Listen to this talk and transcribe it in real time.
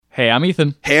Hey, I'm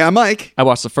Ethan. Hey, I'm Mike. I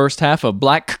watched the first half of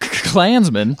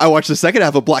Blackkklansman. I watched the second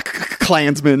half of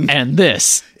Blackkklansman. And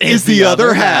this is the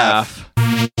other half.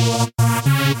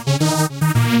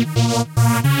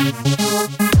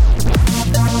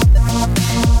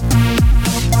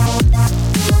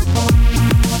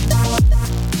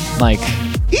 Mike.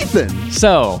 Ethan.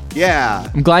 So, yeah,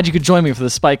 I'm glad you could join me for the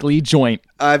Spike Lee joint.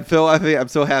 I'm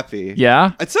so happy.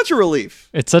 Yeah? It's such a relief.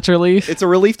 It's such a relief. It's a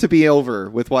relief to be over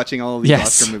with watching all of these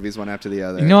Yes. Oscar movies one after the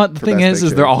other. You know what the for thing Best is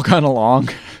Picture. they're all kind of long.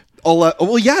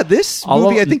 Well, yeah, this All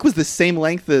movie of- I think was the same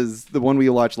length as the one we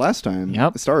watched last time.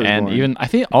 Yep. Star is and Born. even I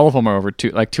think all of them are over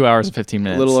 2 hours and 15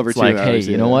 minutes. A little over It's 2 like, hey, hours,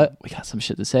 you know yeah. what? We got some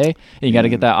shit to say. And you got to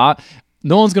get that.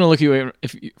 No one's going to look you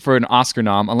for an Oscar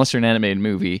nom unless you're an animated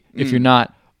movie if you're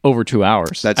not over 2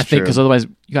 hours. That's I think true. because otherwise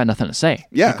you got nothing to say.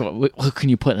 Yeah. Like, what can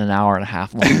you put in an hour and a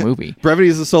half long movie? Brevity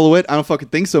is a soloist. I don't fucking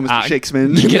think so, Mr.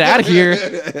 Shakesman. Get out of here.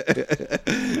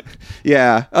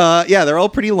 Yeah. They're all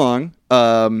pretty long.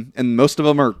 And most of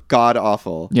them are god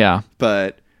awful. Yeah.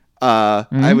 But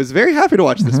I was very happy to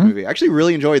watch this movie. I actually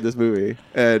really enjoyed this movie,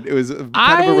 and it was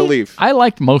kind of a relief. I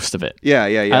liked most of it. Yeah.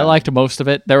 I liked most of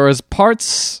it. There was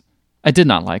parts I did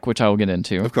not like, which I will get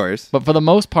into. Of course. But for the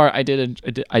most part, I did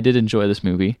enjoy this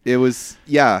movie. It was,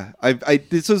 yeah.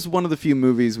 This was one of the few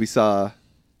movies we saw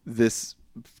these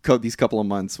couple of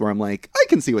months where I'm like, I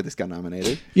can see why this got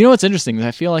nominated. You know what's interesting? I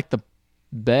feel like the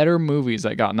better movies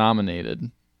that got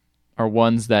nominated are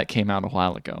ones that came out a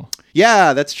while ago.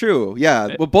 Yeah, that's true.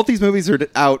 Yeah. Well, both these movies are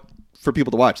out for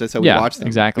people to watch. That's how we watch them.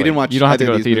 Exactly. We didn't watch. You don't have to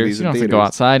either go of to these theaters. movies You don't in have to go theaters.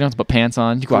 outside. You don't have to put pants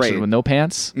on. You can watch it Great. with no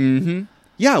pants. Mm-hmm.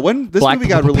 Yeah, when this Black movie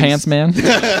got released, pants, man.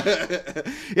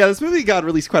 Yeah, this movie got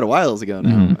released quite a while ago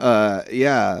now.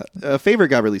 Favorite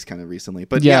got released kind of recently,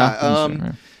 but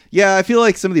yeah, I feel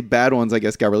like some of the bad ones, I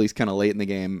guess, got released kind of late in the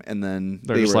game, and then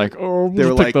They're just like, oh, they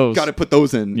were like, those. got to put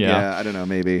those in. Yeah. I don't know,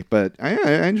 maybe, but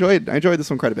I enjoyed this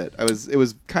one quite a bit. It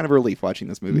was kind of a relief watching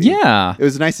this movie. Yeah, it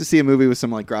was nice to see a movie with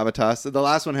some like gravitas. The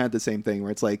last one had the same thing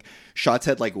where it's like shots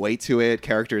had like weight to it,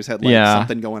 characters had like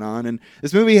something going on, and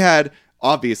this movie had.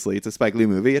 Obviously, it's a Spike Lee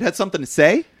movie. It had something to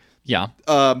say. Yeah.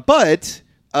 But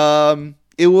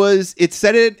it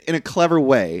said it in a clever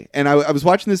way. And I was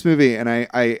watching this movie and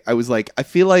I was like, I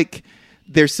feel like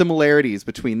there's similarities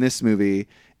between this movie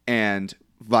and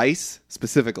Vice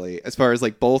specifically, as far as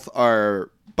like both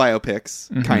are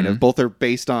biopics, kind of. Both are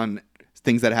based on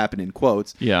things that happen in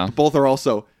quotes. Yeah. But both are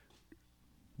also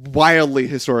wildly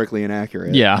historically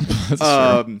inaccurate. Yeah.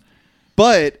 That's true.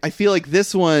 But I feel like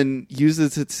this one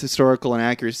uses its historical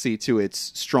inaccuracy to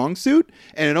its strong suit,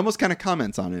 and it almost kind of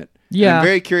comments on it. Yeah. And I'm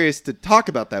very curious to talk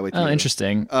about that with you. Oh,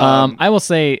 interesting. I will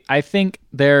say, I think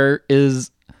I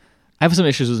have some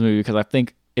issues with this movie because I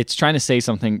think it's trying to say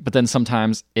something, but then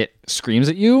sometimes it screams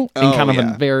at you in kind of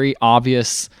a very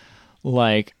obvious,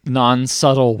 like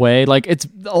non-subtle way. Like it's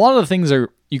a lot of the things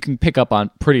you can pick up on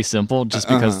pretty simple just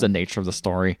because of the nature of the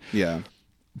story. Yeah.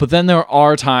 But then there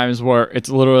are times where it's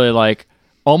literally like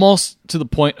almost to the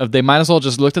point of they might as well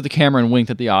just looked at the camera and winked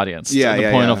at the audience. Yeah, to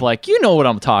the point of like, you know what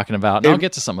I'm talking about. And I'll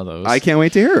get to some of those. I can't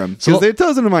wait to hear them because it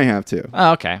doesn't might have to.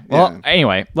 Oh, okay. Well,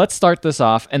 anyway, let's start this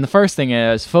off. And the first thing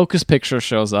is Focus Picture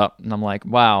shows up. And I'm like,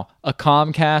 wow, a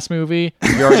Comcast movie?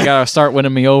 You already got to start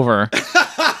winning me over.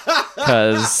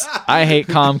 Because I hate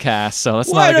Comcast, so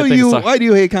that's not a good thing to start. Why do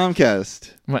you hate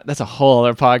Comcast? That's a whole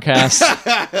other podcast.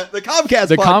 The Comcast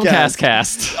The podcast. Comcast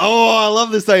cast. Oh, I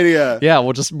love this idea. Yeah,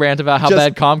 we'll just rant about how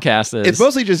bad Comcast is. It's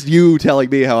mostly just you telling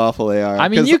me how awful they are. I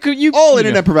mean, all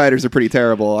internet providers are pretty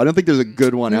terrible. I don't think there's a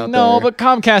good one out there. No, but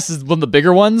Comcast is one of the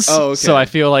bigger ones. Oh, okay. So I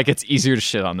feel like it's easier to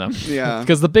shit on them. Yeah.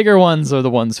 Because the bigger ones are the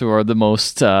ones who are the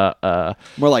most... more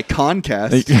like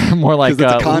Concast. more like... it's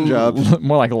a con job.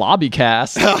 More like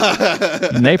Lobbycast.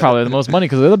 And they probably have the most money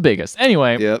because they're the biggest.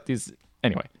 Anyway,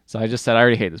 so I just said I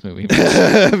already hate this movie.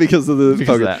 because of the Focus.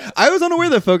 Of that. I was unaware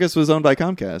that Focus was owned by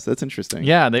Comcast. That's interesting.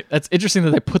 Yeah, that's interesting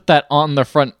that they put that on their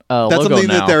front That's logo something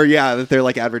now. that they're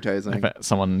like advertising. I bet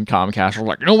someone in Comcast was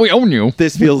like, we own you.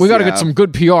 This feels we got to get some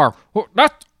good PR. Well,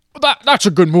 that's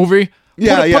a good movie. Put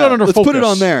it under Let's Focus. put it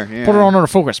on there. Yeah. Put it on under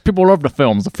Focus. People love the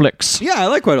films, the flicks. Yeah, I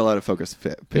like quite a lot of Focus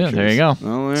pictures. Yeah, there you go.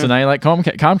 Oh, yeah. So now you like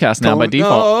Comcast now by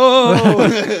default. No.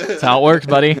 That's how it works,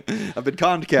 buddy. I've been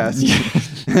Comcast.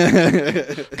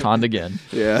 Conned again.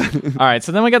 Yeah. All right,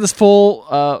 so then we got this full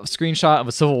screenshot of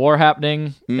a civil war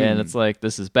happening, and it's like,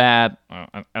 this is bad.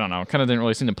 I don't know. It kind of didn't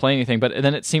really seem to play anything, but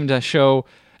then it seemed to show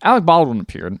Alec Baldwin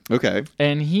appeared. Okay.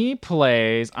 And he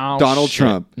plays Donald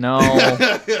Trump. No.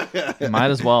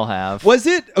 Might as well have. Was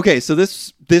it? Okay, so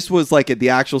this was like the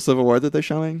actual Civil War that they're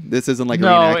showing? This isn't like a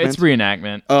reenactment? No, it's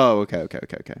reenactment. Oh, okay.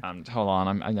 Hold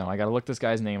on. I know I got to look this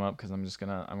guy's name up because I'm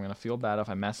gonna feel bad if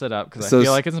I mess it up because I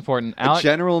feel like it's important. A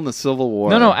general in the Civil War.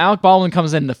 No. Alec Baldwin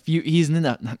comes in he's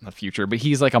not in the future, but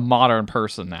he's like a modern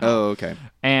person now. Oh, okay.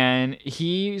 And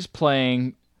he's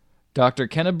playing Dr.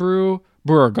 Kennebrew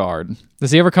Beauregard.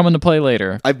 Does he ever come into play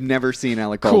later? I've never seen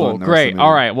Alec Baldwin. Cool, great.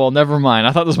 All right, well, never mind.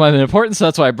 I thought this might have been important, so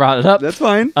that's why I brought it up. That's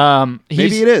fine.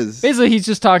 Maybe it is. Basically, he's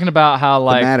just talking about how,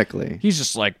 like, thematically, he's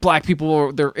just like, black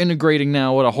people, they're integrating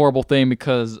now. What a horrible thing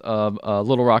because of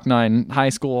Little Rock 9 high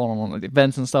school and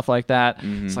events and stuff like that.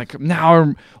 Mm-hmm. It's like,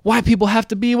 now white people have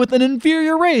to be with an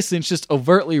inferior race. And it's just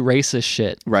overtly racist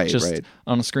shit. Right, just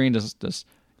on the screen, just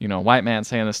white man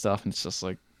saying this stuff, and it's just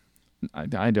like, I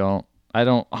don't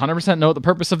 100% know what the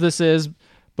purpose of this is,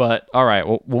 but all right,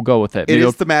 we'll go with it. It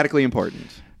is thematically important.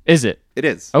 Is it? It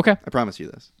is. Okay. I promise you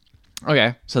this.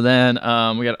 Okay. So then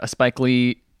we got a Spike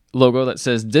Lee logo that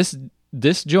says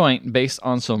this joint based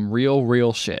on some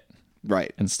real shit.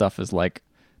 Right. And stuff is like,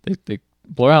 they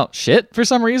blur out shit for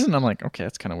some reason. I'm like, okay,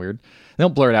 that's kind of weird. They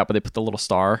don't blur it out, but they put the little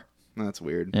star. That's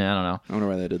weird. Yeah, I don't know. I wonder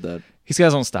why they did that. He's got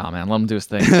his own style, man. Let him do his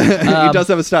thing. He does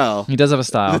have a style. He does have a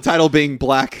style. The title being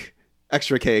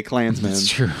Blackkklansman. That's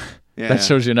true. Yeah. That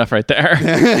shows you enough right there.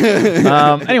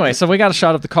 Anyway, so we got a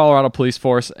shot of the Colorado police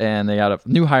force, and they got a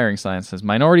new hiring sign that says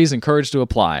minorities encouraged to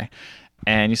apply.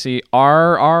 And you see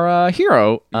our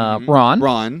hero, Ron.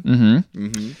 Ron. Mm-hmm.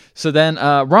 Mm-hmm. So then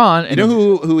Ron... You know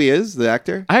who he is, the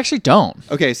actor? I actually don't.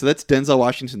 Okay, so that's Denzel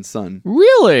Washington's son.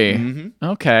 Really? Mm-hmm.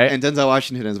 Okay. And Denzel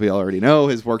Washington, as we already know,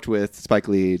 has worked with Spike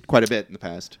Lee quite a bit in the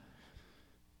past.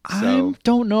 I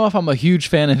don't know if I'm a huge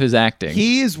fan of his acting.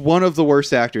 He is one of the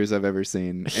worst actors I've ever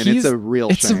seen, and it's a real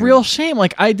shame. It's a real shame.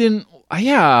 Like,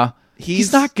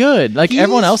 he's not good. Like,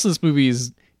 everyone else in this movie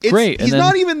is great. He's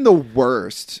not even the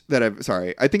worst that I've...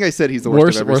 Sorry, I think I said he's the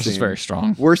worst I've ever seen. Worst is very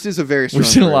strong. Worst is a very strong We've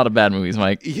seen word. a lot of bad movies,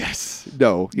 Mike. Yes.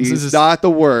 No, he's not the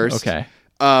worst. Okay.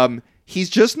 He's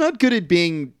just not good at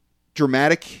being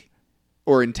dramatic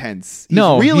or intense. He's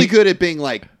really good at being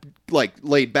like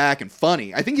laid back and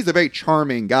funny. I think he's a very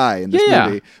charming guy in this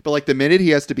movie. But like the minute he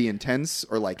has to be intense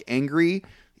or like angry,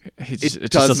 it just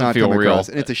does not feel real. Across,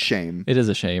 and it's a shame. It is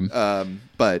a shame.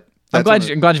 But I'm glad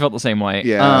you felt the same way.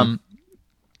 Yeah.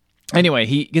 Anyway,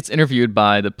 he gets interviewed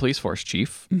by the police force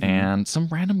chief and some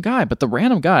random guy. But the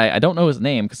random guy, I don't know his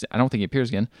name because I don't think he appears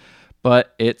again.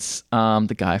 But it's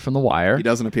the guy from The Wire. He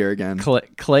doesn't appear again.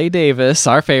 Clay Davis,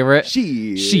 our favorite.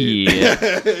 She.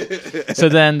 So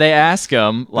then they ask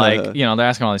him, they're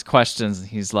asking all these questions, and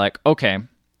he's like, "Okay,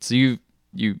 so you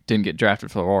didn't get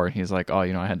drafted for the war." And he's like, "Oh,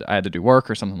 I had to do work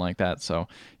or something like that." So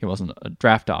he wasn't a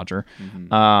draft dodger.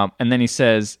 Mm-hmm. And then he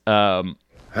says, "How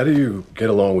do you get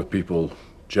along with people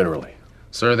generally?"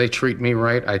 Sir, they treat me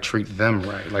right, I treat them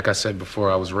right. Like I said before,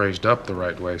 I was raised up the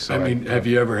right way. So have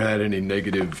you ever had any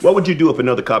negative... What would you do if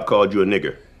another cop called you a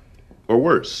nigger? Or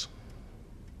worse?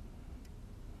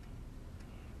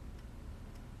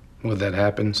 Would that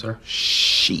happen, sir?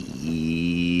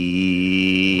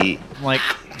 like,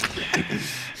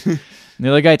 the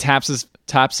other guy taps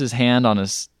his hand on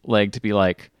his leg to be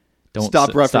like, "Don't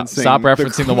stop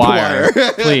referencing the Wire,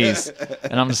 please."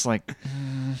 And I'm just like,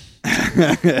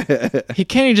 he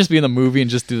can't just be in the movie and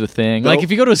just do the thing. Nope. Like,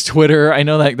 if you go to his Twitter, I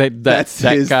know that's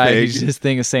that guy. His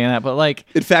thing is saying that, but like,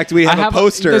 in fact, we have a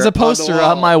poster. There's a poster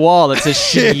on my wall that says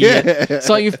 "shit."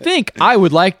 So you think I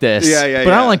would like this? But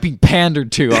I don't like being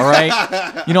pandered to. All right,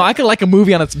 I could like a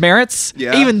movie on its merits.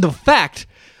 Yeah.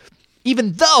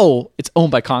 Even though it's owned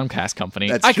by Comcast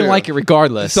Company, I can like it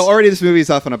regardless. So already this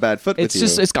movie's off on a bad foot.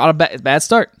 It's got a bad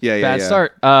start. Bad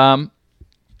start.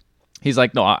 He's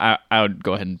like, "No, I would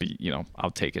go ahead and be,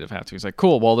 I'll take it if I have to." He's like,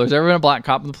 "Cool. Well, there's ever been a black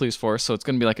cop in the police force, so it's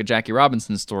going to be like a Jackie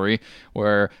Robinson story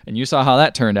and you saw how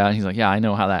that turned out." And he's like, "Yeah, I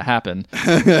know how that happened,"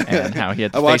 and how he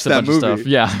had to face a bunch of stuff.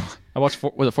 Yeah, I watched.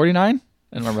 Was it 49?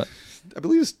 I don't remember. I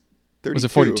believe it was 32. Was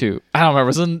it 42? I don't remember.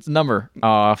 Was it a number?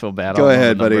 Oh, I feel bad. Go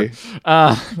ahead, buddy.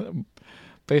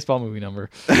 Baseball movie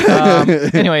number.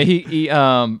 Anyway, he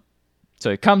so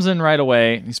he comes in right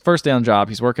away. He's first day on the job.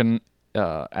 He's working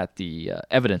at the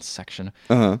evidence section.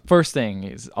 First thing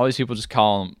is all these people just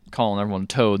calling everyone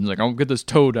toad, and he's like, "I'll get this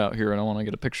toad out here, and I want to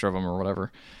get a picture of him or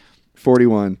whatever."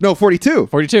 41. No, 42.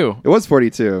 42. It was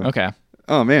 42. Okay.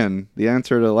 Oh man, the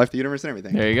answer to life, the universe, and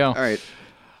everything. There you go. All right.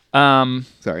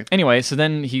 Sorry. Anyway, so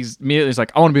then he's immediately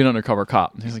like, "I want to be an undercover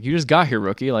cop." And he's like, "You just got here,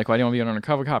 rookie. Like, why do you want to be an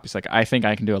undercover cop?" He's like, "I think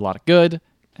I can do a lot of good."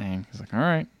 And he's like, "All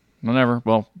right." whatever.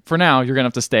 Well, for now, you're going to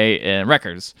have to stay in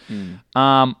records.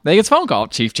 They gets a phone call.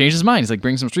 Chief changes his mind. He's like,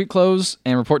 bring some street clothes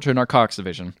and report to a narcotics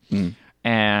division.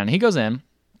 And he goes in,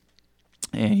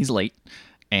 and he's late.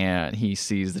 And he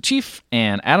sees the chief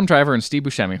and Adam Driver and Steve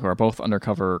Buscemi, who are both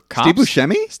undercover cops. Steve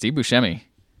Buscemi? Steve Buscemi.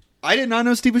 I did not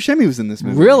know Steve Buscemi was in this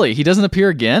movie. Really? He doesn't appear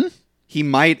again? He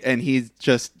might, and he's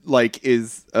just like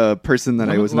is a person that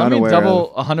I was not aware of. Let me of.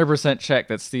 double 100% check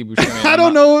that Steve Buscemi. I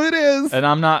don't know who it is. And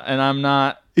I'm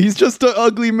not. He's just an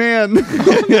ugly man.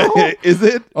 Is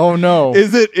it? Oh no.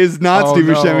 Is not Steve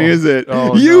Buscemi, is it?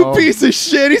 Oh, you piece of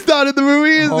shit. He's not in the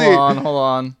movie, is he? Hold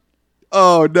on.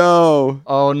 Oh no.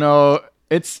 Oh no.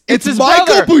 It's his Michael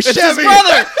brother. Buscemi. It's his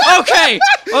brother. Okay.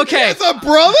 It's a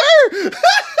brother?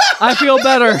 I feel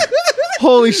better.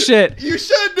 Holy shit. You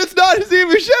shouldn't. It's not Steve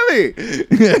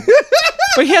Buscemi.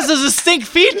 But he has those distinct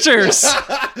features.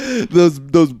 those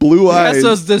blue eyes. He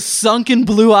has those sunken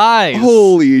blue eyes.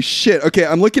 Holy shit. Okay,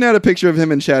 I'm looking at a picture of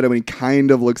him in shadow, and he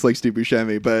kind of looks like Steve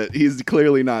Buscemi, but he's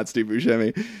clearly not Steve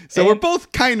Buscemi. So we're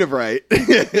both kind of right.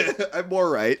 I'm more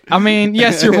right. I mean,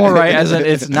 yes, you're more right, as in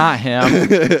it's not him.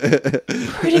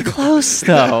 Pretty close,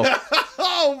 though.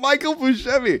 Oh, Michael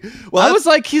Buscemi. Well, I was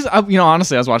like,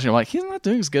 honestly, I was watching him like, he's not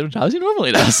doing as good a job as he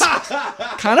normally does.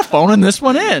 Kind of phoning this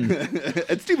one in.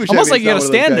 And Steve Buscemi almost like you got to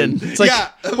stand in. It's like,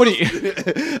 what do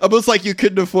you? Almost like you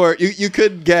couldn't afford. You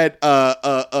couldn't get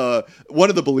one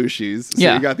of the Belushis.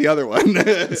 So you got the other one.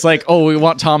 It's like, oh, we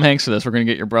want Tom Hanks for this. We're gonna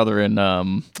get your brother in. I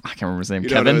can't remember his name.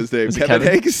 Don't know his name. Kevin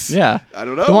Hanks. Yeah, I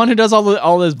don't know. The one who does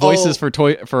all his voices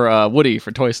for Woody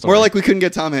for Toy Story. More like we couldn't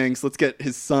get Tom Hanks. Let's get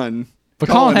his son. But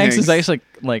Colin Hanks is actually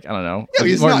like I don't know. Yeah,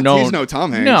 he's more not. known. He's no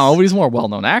Tom Hanks. No, but he's a more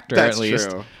well-known actor. That's at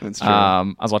least. True. That's true.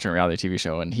 I was watching a reality TV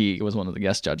show, and he was one of the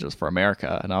guest judges for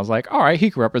America, and I was like, all right, he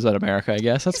can represent America, I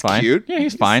guess. That's fine. Cute. Yeah,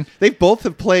 he's fine. They both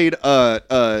have played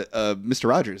Mr.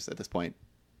 Rogers at this point.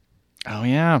 Oh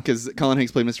yeah, because Colin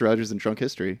Hanks played Mr. Rogers in Drunk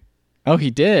History. Oh,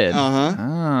 he did.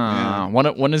 Yeah.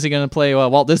 When is he going to play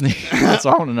Walt Disney? That's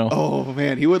all I want to know. Oh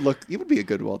man, he would be a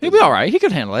good Walt Disney. He'd be all right. He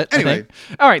could handle it. Anyway, I think.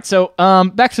 All right. So,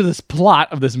 back to this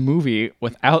plot of this movie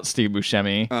without Steve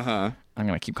Buscemi. I'm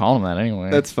gonna keep calling him that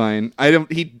anyway. That's fine.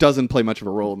 He doesn't play much of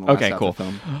a role in the last half of the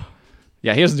film.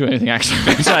 Yeah, he doesn't do anything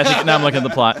actually. So I think now I'm looking at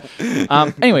the plot.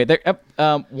 Anyway,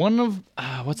 one of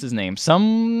what's his name? Let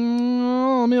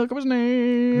me look up his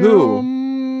name.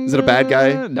 Who? Is it a bad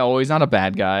guy? No, he's not a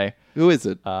bad guy. Who is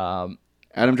it?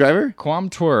 Adam Driver? Quam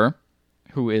Tour,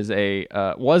 who is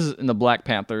was in the Black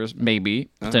Panthers, maybe,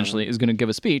 potentially, is going to give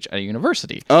a speech at a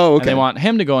university. Oh, okay. And they want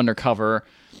him to go undercover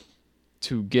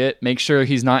to make sure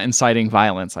he's not inciting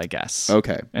violence, I guess.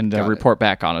 Okay. And report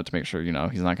back on it to make sure,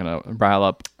 he's not going to rile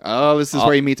up. Oh, this is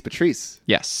where he meets Patrice.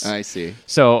 Yes. I see.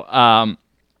 So,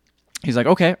 he's like,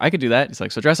 okay, I could do that. He's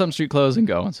like, so dress up in street clothes and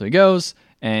go. And so he goes,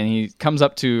 and he comes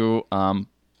up to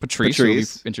Patrice, who we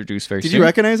introduced very soon. Did you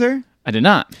recognize her? I did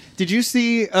not. Did you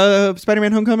see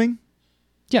Spider-Man Homecoming?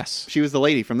 Yes. She was the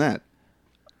lady from that.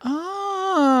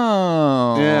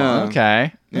 Oh. Yeah.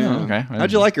 Okay. Yeah. Oh, okay.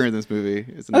 How'd you like her in this movie?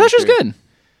 I thought she was good.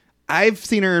 I've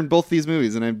seen her in both these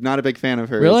movies, and I'm not a big fan of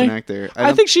her really? as an actor.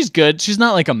 I think she's good. She's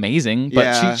not like amazing, but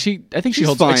I think she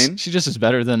holds fine. She just is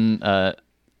better than her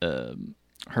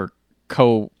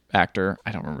co-actor.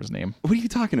 I don't remember his name. What are you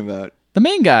talking about? The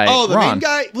main guy. Oh, the Ron. main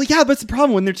guy. Well, yeah, that's the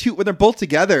problem when they're both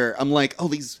together. I'm like, oh,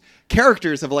 these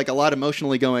characters have like a lot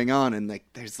emotionally going on, and like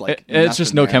there's like it's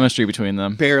just no there. chemistry between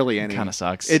them. Barely any. Kind of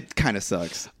sucks. It kind of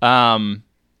sucks.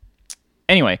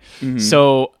 Anyway,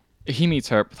 so he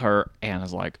meets up with her and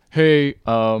is like, "Hey,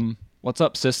 what's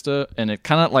up, sister?" And it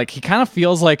kind of like he kind of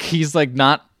feels like he's like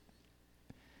not.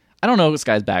 I don't know this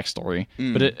guy's backstory,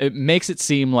 but it makes it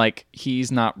seem like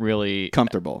he's not really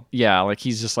comfortable. Yeah, like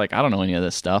he's just like, I don't know any of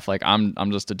this stuff. Like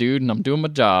I'm just a dude and I'm doing my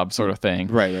job, sort of thing.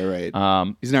 Right.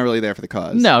 He's not really there for the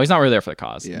cause. No, he's not really there for the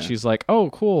cause. Yeah. And she's like,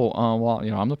 oh, cool. Well,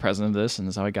 I'm the president of this, and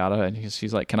this is how I gotta. And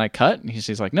she's like, can I cut? And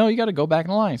she's like, no, you got to go back in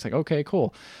the line. He's like, okay,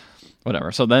 cool,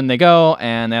 whatever. So then they go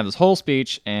and they have this whole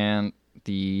speech, and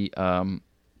the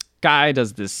guy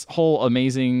does this whole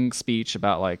amazing speech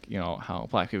about like how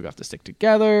black people have to stick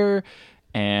together,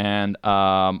 and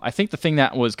I think the thing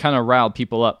that was kind of riled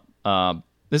people up.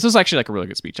 This was actually like a really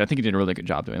good speech. I think he did a really good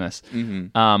job doing this.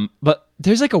 But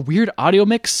there's like a weird audio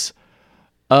mix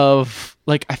of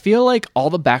like I feel like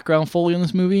all the background foley in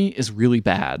this movie is really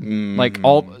bad. Like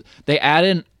they add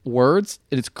in words,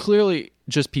 and it's clearly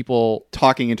just people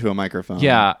talking into a microphone.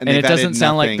 Yeah, and it doesn't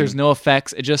sound like there's no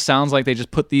effects. It just sounds like they just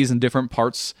put these in different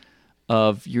parts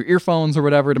of your earphones or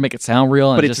whatever to make it sound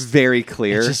real. But it's very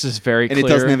clear. It just is very clear. And it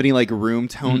doesn't have any like room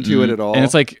tone to it at all. And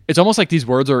it's almost like these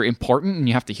words are important and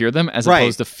you have to hear them as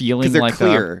opposed to feeling they're like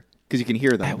clear because you can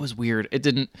hear them. That was weird. It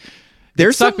didn't.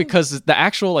 It sucked because the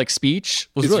actual like speech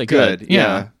was really good.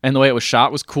 Yeah. And the way it was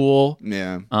shot was cool.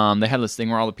 Yeah. They had this thing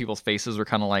where all the people's faces were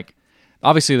kind of like,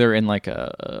 obviously they're in like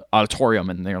a auditorium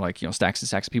and they're like, stacks and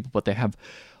stacks of people, but they have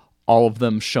all of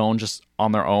them shown just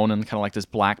on their own and kind of like this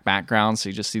black background. So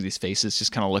you just see these faces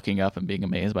just kind of looking up and being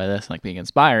amazed by this and like being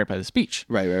inspired by the speech.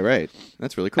 Right.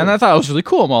 That's really cool. And I thought it was really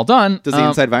cool and well done. Does he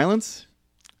incite violence?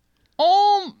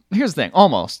 Here's the thing.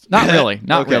 Almost. Not really.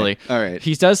 Not Okay. really. All right.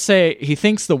 He does say he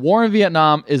thinks the war in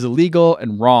Vietnam is illegal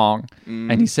and wrong.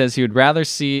 And he says he would rather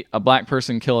see a black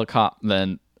person kill a cop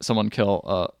than someone kill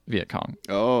a Viet Cong.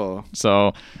 Oh.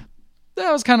 So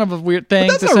that was kind of a weird thing.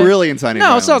 But that's not really inciting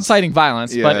violence. No, it's not inciting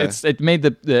violence, Yeah. but it made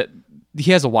the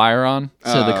he has a wire on,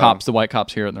 so the white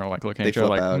cops hear it and they're like looking at each other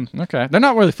like, okay. They're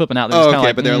not really flipping out. They're just kind of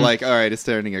like, but they're like, all right, it's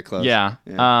starting to get close. yeah.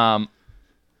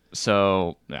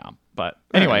 So yeah, but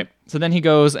anyway, so then he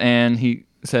goes and he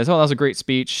says, "Oh, that was a great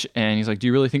speech," and he's like, "Do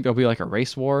you really think there'll be like a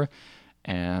race war?"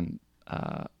 And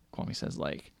Kwame says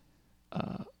like,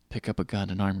 "Pick up a gun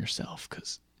and arm yourself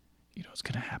because it's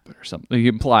gonna happen or something." He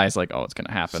implies like, "Oh, it's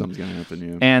gonna happen." Something's gonna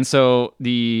happen. Yeah. And so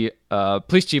the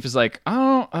police chief is like,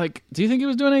 "Oh, like, do you think he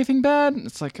was doing anything bad?" And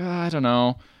it's like, I don't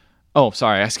know. Oh,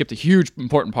 sorry, I skipped a huge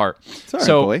important part. Sorry,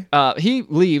 so boy. He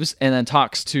leaves and then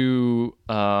talks to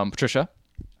Patricia.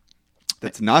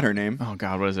 That's not her name. Oh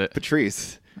God, what is it?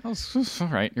 Patrice. Oh, all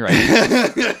right, you're right.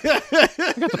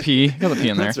 I got the P in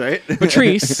there. That's right.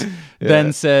 Patrice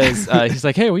then says, he's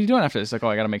like, "Hey, what are you doing after this?" Like, "Oh,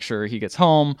 I got to make sure he gets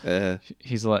home."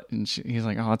 He's like,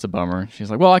 "Oh, that's a bummer." She's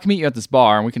like, "Well, I can meet you at this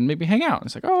bar and we can maybe hang out." And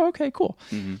it's like, "Oh, okay, cool."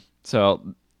 Mm-hmm. So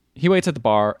he waits at the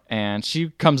bar and she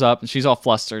comes up and she's all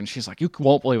flustered and she's like, "You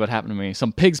won't believe what happened to me.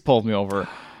 Some pigs pulled me over."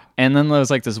 And then there's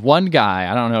like this one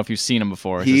guy. I don't know if you've seen him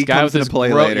before. He this guy comes with his into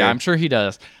play later. Yeah, I'm sure he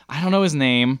does. I don't know his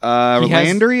name.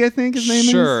 Landry, I think his name is.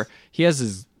 Sure. He has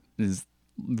his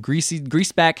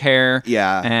greased back hair.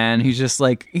 Yeah. And he's just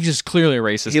clearly a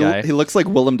racist guy. He looks like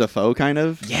Willem Dafoe, kind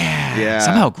of. Yeah.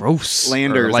 Somehow gross.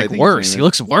 Landers, or like worse. He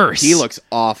looks worse. He looks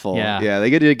awful. Yeah. They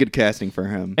did good casting for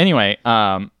him. Anyway,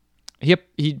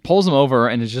 he pulls him over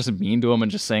and is just mean to him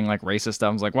and just saying like racist stuff.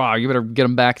 I was like, wow, you better get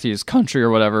him back to his country or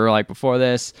whatever, like before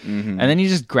this. Mm-hmm. And then he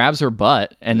just grabs her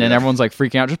butt and then everyone's like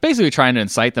freaking out, just basically trying to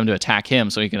incite them to attack him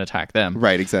so he can attack them.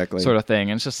 Right, exactly. Sort of thing.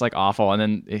 And it's just like awful. And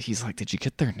then he's like, "Did you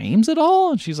get their names at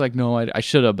all?" And she's like, "No, I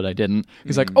should have, but I didn't."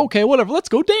 He's like, "Okay, whatever, let's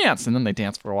go dance." And then they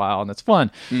dance for a while and it's fun.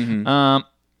 Mm-hmm.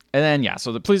 And then,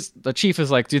 so the chief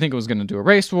is like, "Do you think it was going to do a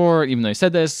race war?" Even though he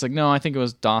said this, it's like, "No, I think it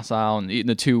was docile." And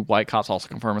the two white cops also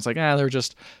confirm it's like, they're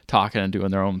just talking and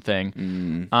doing their own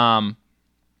thing.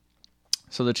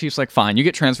 So the chief's like, "Fine, you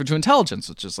get transferred to intelligence,"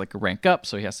 which is like a rank up,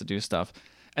 so he has to do stuff.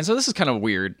 And so this is kind of a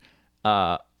weird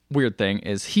thing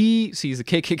is he sees a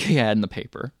KKK ad in the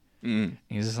paper. And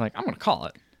he's just like, "I'm going to call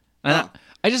it." And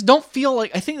I just don't feel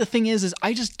like, I think the thing is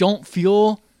I just don't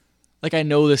feel like I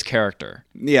know this character.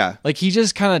 Yeah. Like he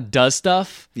just kind of does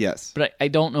stuff. Yes. But I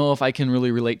don't know if I can really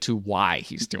relate to why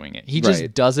he's doing it. He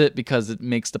just does it because it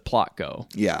makes the plot go.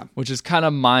 Yeah. Which is kind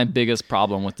of my biggest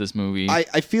problem with this movie.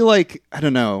 I feel like, I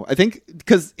don't know. I think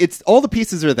because it's all the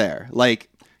pieces are there. Like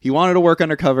he wanted to work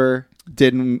undercover,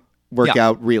 didn't work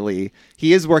out really.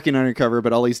 He is working undercover,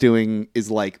 but all he's doing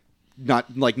is like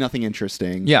not like nothing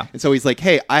interesting. Yeah. And so he's like,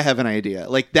 "Hey, I have an idea."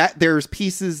 Like that there's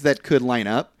pieces that could line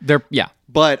up.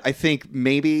 But I think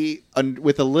maybe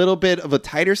with a little bit of a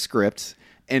tighter script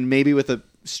and maybe with a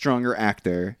stronger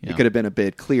actor, it could have been a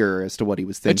bit clearer as to what he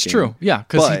was thinking. It's true. Yeah,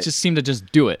 because he just seemed to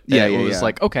just do it. Yeah, it was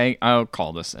like, "Okay, I'll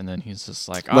call this." And then he's just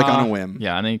like on a whim.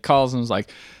 Yeah, and then he calls and was like,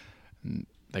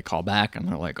 they call back and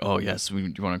they're like, "Oh yes, do you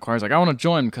want to inquire?" He's like, "I want to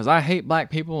join because I hate black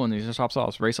people," and he just drops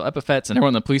off racial epithets, and everyone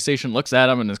in the police station looks at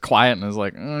him and is quiet and is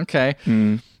like, "Okay."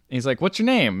 He's like, "What's your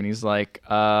name?" And he's like,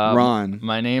 "Ron.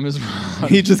 My name is Ron."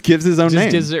 He just gives his own name.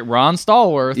 Just gives it Ron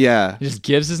Stallworth. Yeah. He just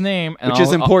gives his name, and which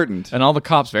is important. And all the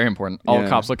cops, very important. All the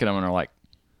cops look at him and are like,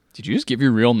 "Did you just give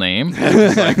your real name?"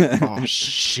 He's like, "Oh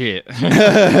shit!"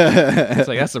 It's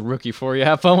like, that's a rookie for you.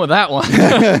 Have fun with that one.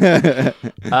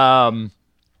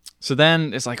 So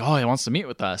then it's like, "Oh, he wants to meet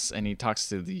with us," and he talks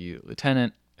to the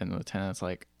lieutenant, and the lieutenant's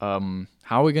like, "How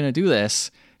are we gonna do this?"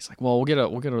 He's like, "Well, we'll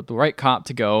get the right cop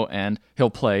to go, and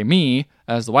he'll play me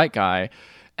as the white guy."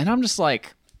 And I'm just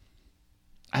like,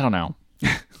 I don't know.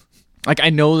 Like,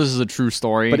 I know this is a true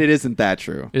story, but it isn't that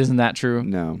true. It isn't that true.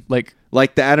 No, like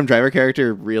the Adam Driver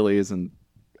character really isn't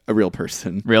a real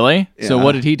person. Really? Yeah. So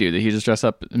what did he do? Did he just dress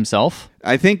up himself?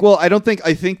 I think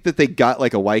that they got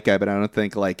like a white guy, but I don't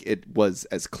think like it was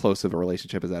as close of a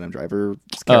relationship as Adam Driver's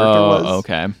character was.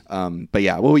 Okay. But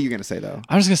yeah, what were you gonna say though?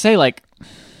 I was gonna say like,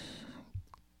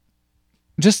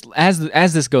 just as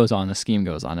this goes on, the scheme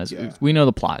goes on, as we know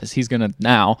the plot is he's going to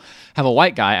now have a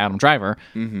white guy, Adam Driver,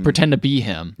 pretend to be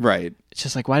him. Right. It's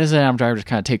just like, why doesn't Adam Driver just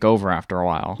kind of take over after a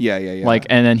while? Yeah. Like,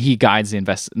 and then he guides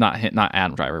the not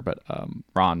Adam Driver, but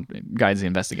Ron guides the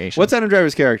investigation. What's Adam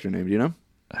Driver's character name? Do you know?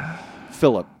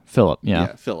 Philip.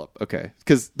 Yeah, Philip. Okay.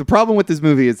 Because the problem with this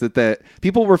movie is that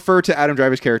people refer to Adam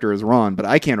Driver's character as Ron, but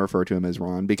I can't refer to him as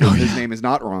Ron because his name is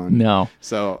not Ron. No.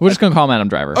 So we're just gonna call him Adam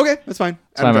Driver. Okay, that's fine.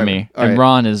 It's fine with me. All and right.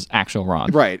 Ron is actual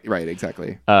Ron. Right,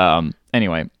 exactly.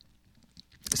 Anyway.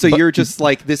 So you're just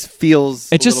like, this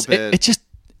feels It little bit... it just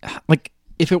like,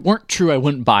 if it weren't true, I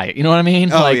wouldn't buy it. You know what I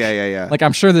mean? Oh, like, yeah. Like,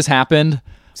 I'm sure this happened.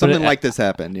 Something like this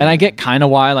happened. And I get kind of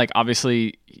why, like,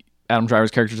 obviously Adam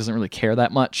Driver's character doesn't really care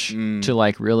that much to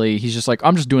like really. He's just like,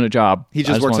 I'm just doing a job. He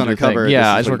just works undercover.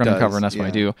 Yeah, I just work undercover, and that's what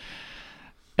I do.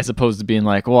 As opposed to being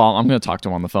like, well, I'm going to talk to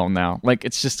him on the phone now. Like,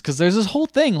 it's just because there's this whole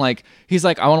thing. Like, he's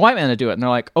like, I want a white man to do it, and they're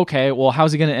like, okay, well,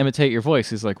 how's he going to imitate your voice?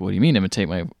 He's like, what do you mean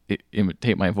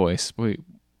imitate my voice? Wait.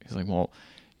 He's like, well,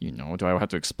 you know, do I have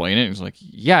to explain it? He's like,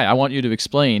 yeah, I want you to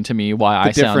explain to me why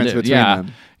I sound difference between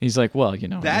them. He's like, well, you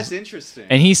know, That's interesting.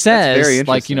 and he says, very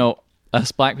like, you interesting. know,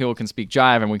 us black people can speak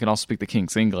jive and we can also speak the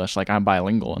King's English. Like, I'm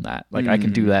bilingual in that. Like, I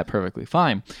can do that perfectly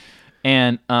fine.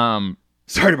 And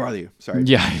Sorry to bother you. Sorry.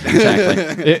 yeah,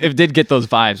 exactly. it did get those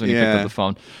vibes when you picked up the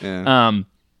phone. Yeah.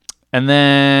 And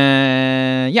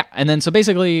then so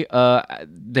basically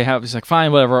they have, it's like,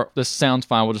 fine, whatever, this sounds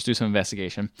fine, we'll just do some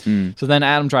investigation. So then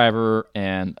Adam Driver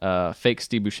and fake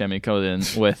Steve Buscemi go in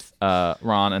with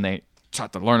Ron, and they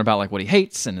start to learn about like what he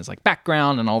hates and his like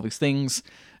background and all these things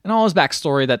and all his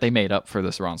backstory that they made up for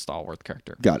this Ron Stallworth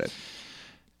character. Got it.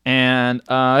 And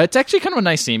it's actually kind of a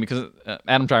nice scene because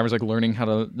Adam Driver's like learning how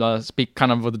to speak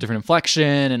kind of with a different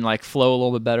inflection and like flow a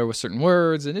little bit better with certain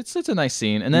words, and it's a nice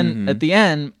scene. And then at the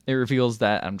end, it reveals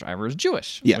that Adam Driver is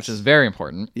Jewish, Yes. which is very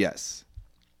important Yes.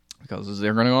 because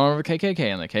they're going to go over the KKK,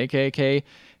 and the KKK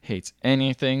hates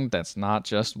anything that's not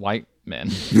just white men.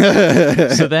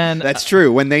 So then That's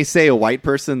true. When they say a white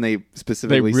person, they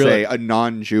specifically They really- say a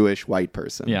non-Jewish white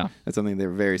person. Yeah. That's something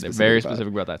they're very specific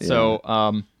about that. Yeah.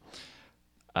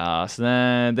 So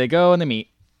then they go and they meet,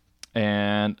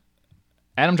 and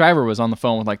Adam Driver was on the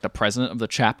phone with like the president of the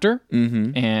chapter,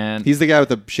 and He's the guy with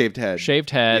the shaved head.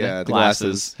 yeah, the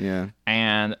glasses. Yeah.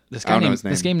 And this I guy don't know named his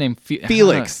name. this game named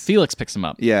Felix. Felix picks him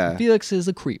up. Yeah. Felix is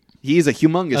a creep, He's a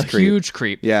humongous creep. huge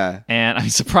creep. Yeah. And I'm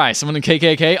surprised someone in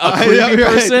KKK, a creepy yeah, right.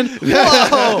 person.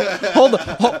 Whoa, hold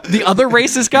on, the other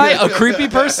racist guy, a creepy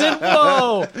person.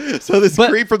 Whoa. So this But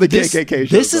creep from the this, KKK shows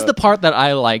This is up. the part that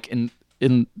I like in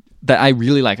that I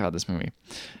really like about this movie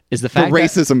is the fact that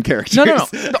racism characters.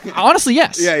 No. Honestly,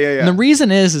 yes. Yeah. And the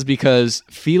reason is because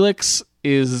Felix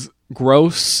is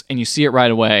gross, and you see it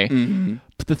right away.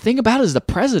 But the thing about it is the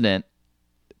president,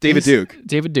 David Duke.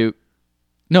 David Duke.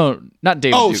 No, not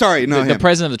David. Oh, Duke. sorry, no, the him.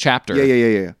 president of the chapter.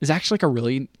 Yeah. Is actually like a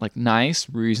really like nice,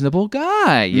 reasonable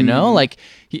guy. You know, like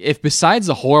if besides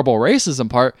the horrible racism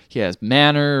part, he has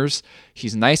manners.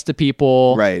 He's nice to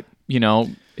people. Right. You know,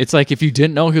 it's like if you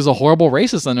didn't know he was a horrible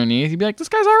racist underneath, you'd be like, this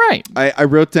guy's all right. I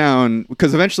wrote down,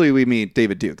 because eventually we meet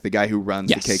David Duke, the guy who runs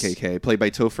Yes. the KKK, played by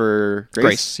Topher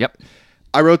Grace. Yep.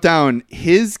 I wrote down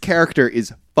his character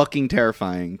is fucking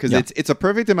terrifying because Yeah. it's a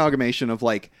perfect amalgamation of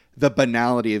like the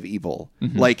banality of evil.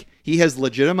 Like he has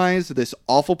legitimized this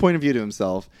awful point of view to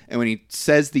himself, and when he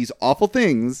says these awful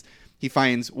things, he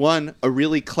finds one a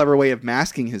really clever way of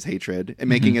masking his hatred and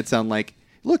making it sound like,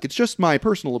 look, it's just my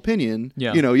personal opinion.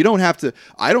 Yeah. You know, you don't have to.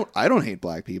 I don't hate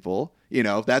black people. You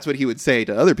know, that's what he would say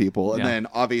to other people, and Yeah. then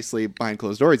obviously behind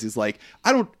closed doors, he's like,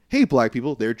 I don't hate black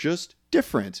people. They're just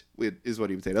different, is what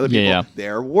he would say to other people. Yeah.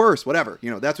 They're worse, whatever.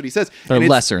 You know, that's what he says. They're And it's-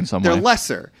 lesser in some way. They're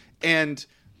lesser. And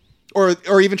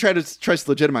or even tries to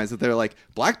legitimize that they're like,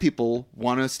 black people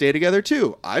want to stay together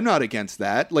too. I'm not against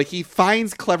that. Like he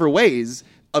finds clever ways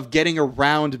of getting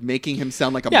around making him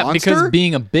sound like a monster. Because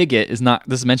being a bigot is not.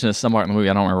 This is mentioned somewhere in the movie.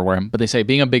 I don't remember where, but they say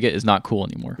being a bigot is not cool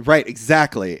anymore. Right,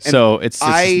 exactly. And So it's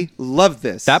I love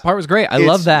this. That part was great. I It's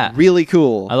love that. Really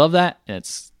cool. I love that.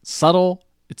 It's subtle.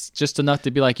 It's just enough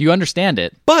to be like, you understand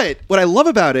it. But what I love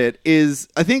about it is,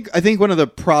 I think one of the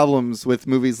problems with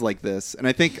movies like this, and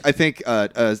I think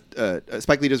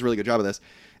Spike Lee does a really good job of this,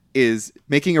 is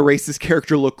making a racist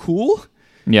character look cool,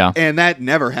 Yeah. and that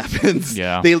never happens.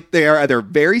 Yeah. They are either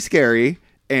very scary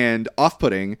and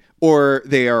off-putting, or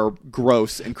they are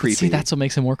gross and creepy. See, that's what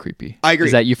makes him more creepy. I agree.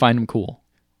 Is that you find him cool.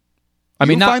 I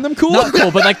mean, find them cool? Not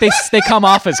cool, but like they come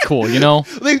off as cool, you know?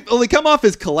 They come off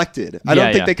as collected. I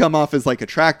don't think they come off as like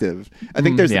attractive. I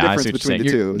think there's a difference between the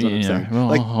two. Is what I'm saying. Well,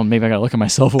 Like, maybe I gotta look at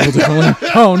myself a little differently.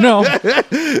 Oh no.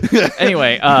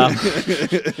 Anyway,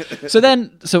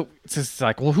 so it's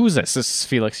like, well, who's this? This is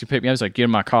Felix. You picked me up. He's like, get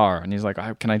in my car, and he's like,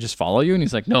 can I just follow you? And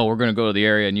he's like, no, we're gonna go to the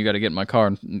area, and you got to get in my car.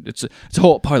 And it's a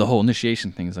whole part of the whole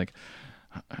initiation thing. He's like,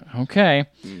 okay.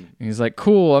 And he's like,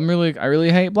 cool. I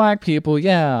really hate black people.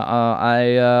 Yeah.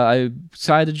 I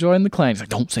decided to join the Klan. He's like,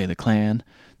 don't say the Klan.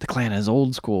 The Klan is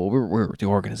old school. We're the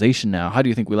organization now. How do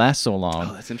you think we last so long?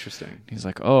 oh, that's interesting. He's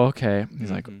like, oh, okay.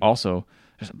 He's like, also,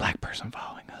 there's a black person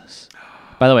following us.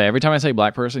 By the way, every time I say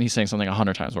black person, he's saying something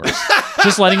 100 times worse.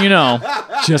 Just letting you know.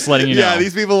 Yeah,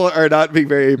 these people are not being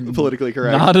very politically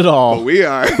correct. Not at all. But we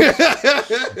are.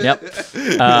 Yep.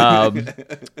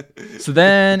 So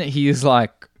then he's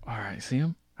like, all right, see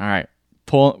him? All right,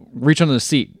 reach under the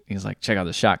seat. He's like, check out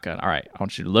the shotgun. All right, I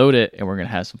want you to load it, and we're going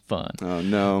to have some fun. Oh,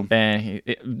 no. And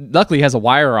luckily he has a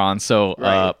wire on, so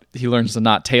Right. he learns to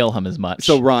not tail him as much.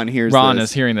 So Ron hears Ron this.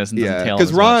 is hearing this and doesn't tail him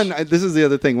because as Ron, much. this is the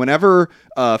other thing. Whenever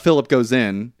Philip goes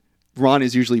in, Ron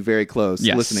is usually very close,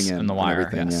 Yes, listening in the wire, and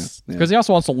everything. yes. Yeah. Because he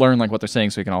also wants to learn like what they're saying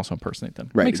so he can also impersonate them.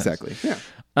 Right, Makes sense. exactly.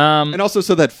 Yeah. And also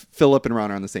so that Philip and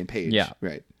Ron are on the same page. Yeah.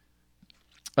 Right.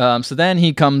 So then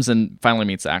he comes and finally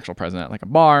meets the actual president at like a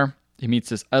bar. He meets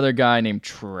this other guy named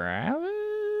Travis.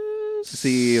 Is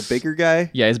he a bigger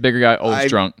guy? Yeah, he's a bigger guy, always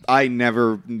drunk. I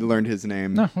never learned his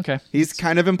name. No, okay. He's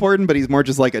kind of important, but he's more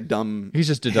just like a dumb. He's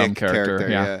just a dumb hick character.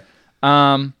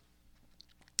 Yeah.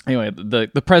 Anyway,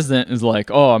 the president is like,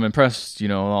 oh, I'm impressed,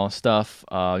 and all this stuff.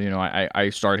 I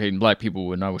started hating black people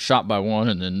when I was shot by one,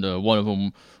 and then one of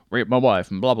them raped my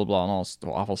wife, and blah blah blah, and all this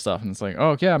awful stuff. And it's like,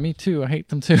 oh yeah, me too. I hate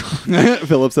them too.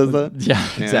 Philip says that. Yeah,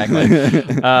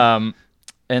 exactly.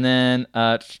 And then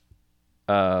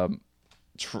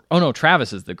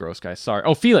Travis is the gross guy. Sorry.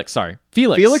 Oh, Felix. Sorry,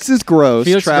 Felix. Felix is gross.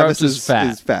 Felix Travis is fat.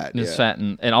 Is fat. Is yeah. fat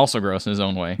and also gross in his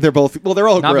own way. They're both. Well, they're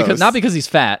all Not gross. because he's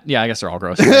fat. Yeah, I guess they're all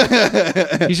gross.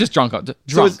 He's just drunk.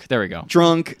 There we go.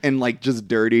 Drunk and like just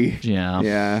dirty. Yeah.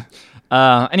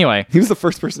 Yeah. Anyway, He was the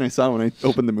first person I saw when I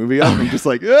opened the movie up. I'm just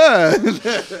like,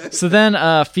 ugh. so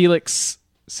then Felix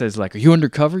says like, "Are you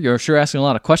undercover? You're sure asking a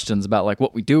lot of questions about like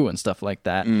what we do and stuff like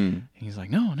that." And he's like,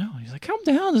 "No." He's like, "Calm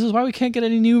down. This is why we can't get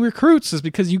any new recruits. Is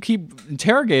because you keep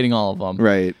interrogating all of them."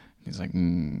 Right. He's like,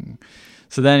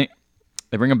 So then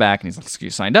they bring him back, and he's like, "You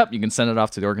signed up. You can send it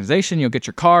off to the organization. You'll get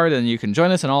your card, and you can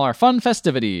join us in all our fun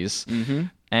festivities." Mm-hmm.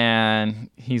 And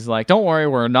he's like, "Don't worry,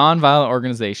 we're a non-violent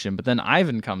organization." But then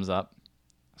Ivan comes up.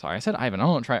 Sorry, I said Ivan. I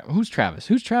don't know. Who's Travis?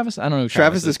 Who's Travis? I don't know who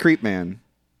Travis is Creep Man.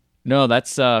 No,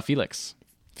 that's Felix.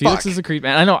 Felix Fuck. is a creep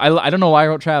man. I know. I don't know why I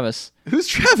wrote Travis. Who's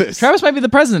Travis? Travis might be the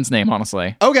president's name,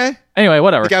 honestly. Okay. Anyway,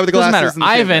 whatever. The guy with the Doesn't glasses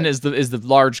matter. and the Ivan shaved is the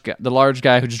large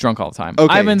guy who's just drunk all the time.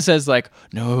 Okay. Ivan says like,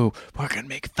 "No, we're gonna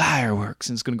make fireworks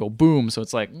and it's gonna go boom." So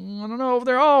it's like, I don't know if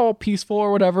they're all peaceful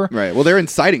or whatever. Right. Well, they're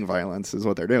inciting violence, is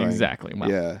what they're doing. Exactly.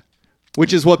 Well, Yeah.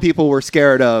 Which is what people were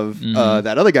scared of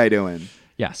that other guy doing.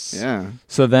 yes. Yeah.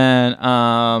 So then,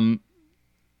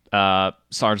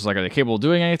 Sarge's like, "Are they capable of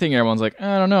doing anything?" And everyone's like,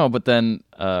 "I don't know." But then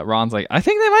Ron's like, "I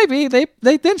think they might be. They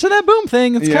mentioned that boom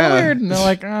thing. It's kind Yeah. of weird." And they're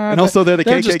like, And also they're the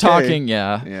they're KKK. just talking.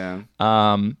 Yeah. Yeah.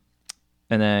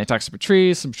 And then he talks to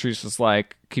Patrice, and Patrice is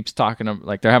like, keeps talking to,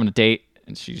 like, they're having a date,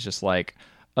 and she's just like,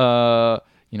 something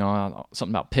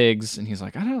about pigs, and he's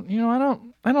like, I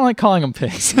don't like calling them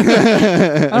pigs. She's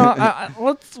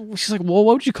like, well,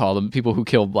 what would you call them? People who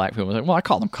kill black people. I was like, well, I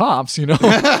call them cops,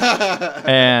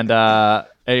 And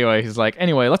anyway, he's like,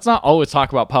 let's not always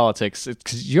talk about politics.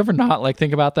 Because you ever not like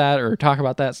think about that or talk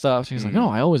about that stuff? She's like, no,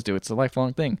 I always do. It's a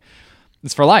lifelong thing.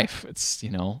 It's for life. It's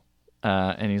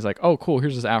and he's like, oh, cool.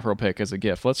 Here's this Afro pick as a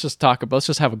gift. Let's just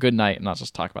have a good night and not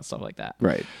just talk about stuff like that.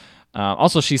 Right.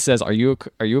 Also, she says, "Are you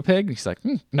a pig?" And he's like,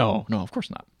 "No, of course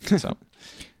not." So,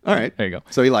 all right, there you go.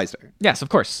 So he lies to her. Yes, of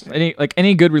course.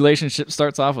 Any good relationship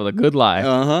starts off with a good lie.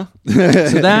 Uh-huh.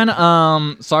 So then,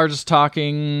 Sarge is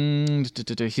talking.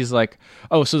 He's like,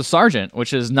 "Oh, so the sergeant,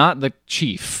 which is not the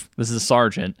chief, this is the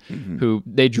sergeant who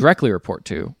they directly report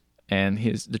to, and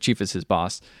the chief is his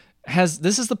boss."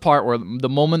 This is the part where the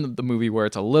moment of the movie where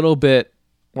it's a little bit.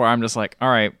 Where I'm just like, all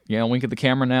right, wink at the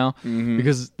camera now.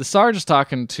 Because the Sarge is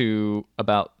talking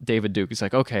about David Duke. He's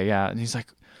like, okay, yeah. And he's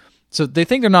like, so they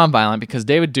think they're nonviolent because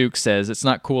David Duke says it's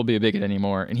not cool to be a bigot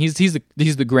anymore. And he's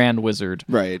the grand wizard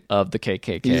right. of the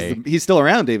KKK. He's still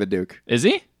around, David Duke. Is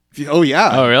he? Oh, yeah.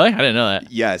 Oh, really? I didn't know that.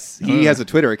 Yes. He has a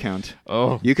Twitter account.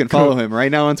 Oh. You can follow him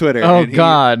right now on Twitter. Oh,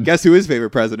 God. Guess who his favorite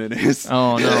president is?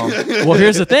 Oh, no. Well,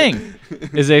 here's the thing.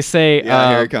 Is they say...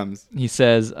 here it comes. He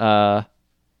says...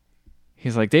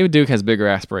 he's like, David Duke has bigger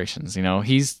aspirations. You know,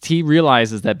 he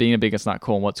realizes that being a bigot's not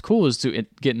cool. And what's cool is to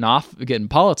get in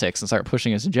politics and start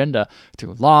pushing his agenda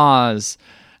through laws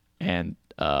and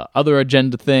other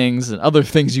agenda things and other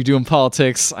things you do in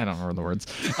politics. I don't remember the words.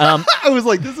 I was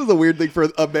like, this is a weird thing for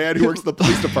a man who works in the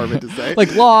police department to say.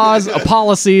 Like laws,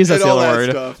 policies, that's the other word.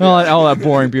 Stuff, all that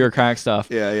boring bureaucratic stuff.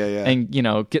 Yeah. And, you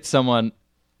know, get someone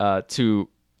to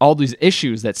all these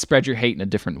issues that spread your hate in a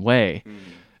different way.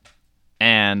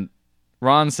 And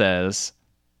Ron says,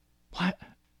 what?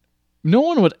 No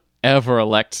one would ever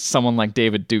elect someone like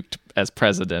David Duke as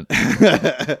president.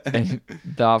 And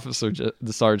the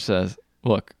sergeant says,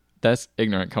 look, that's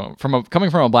ignorant coming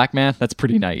from a black man. That's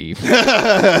pretty naive.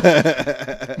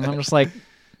 And I'm just like,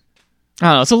 I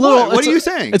don't know. It's a little. What are you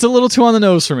saying? It's a little too on the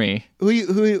nose for me. Who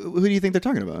do you think they're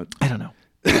talking about? I don't know.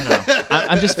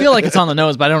 I just feel like it's on the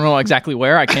nose, but I don't know exactly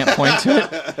where. I can't point to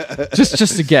it.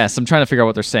 Just to guess. I'm trying to figure out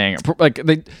what they're saying. Like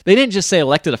they didn't just say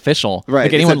elected official. Right.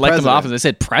 Like anyone elected to office. They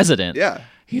said president. Yeah.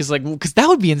 He's like, because that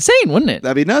would be insane, wouldn't it?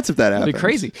 That'd be nuts if that happened. That'd be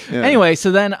crazy. Yeah. Anyway,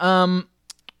 so then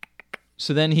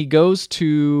he goes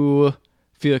to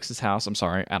Felix's house. I'm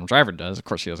sorry, Adam Driver does. Of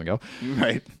course, she doesn't go.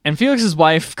 Right. And Felix's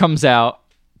wife comes out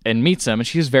and meets him, and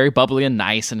she's very bubbly and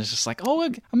nice, and is just like, "Oh,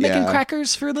 I'm making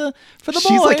crackers for the boys."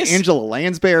 She's like Angela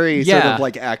Lansbury, sort of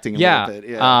like acting a little bit.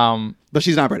 Yeah. But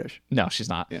she's not British. No, she's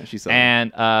not. Yeah, she's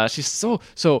and she's so.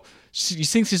 She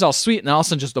thinks she's all sweet, and all of a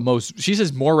sudden, just the most. She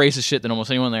says more racist shit than almost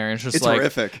anyone there, and it's like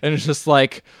horrific. And it's just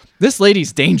like, this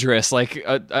lady's dangerous. Like,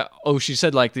 she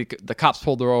said like the cops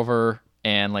pulled her over.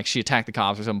 And like she attacked the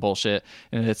cops or some bullshit,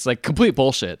 and it's like complete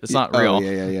bullshit. It's not real.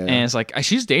 Yeah. And it's like,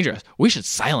 she's dangerous. We should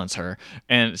silence her.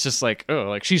 And it's just like,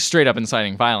 like she's straight up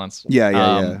inciting violence.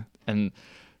 Yeah. And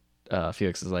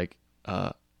Felix is like,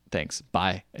 thanks,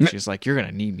 bye. And she's like, you're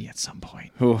gonna need me at some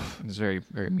point. He's very,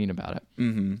 very mean about it.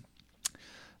 Mm-hmm.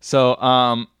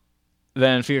 So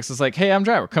then Felix is like, hey, I'm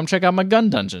Driver. Come check out my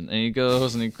gun dungeon. And he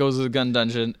goes to the gun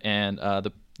dungeon, and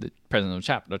the president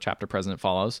of the chapter president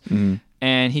follows. Mm-hmm.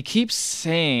 And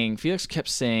Felix kept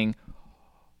saying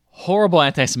horrible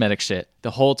anti-Semitic shit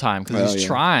the whole time because he's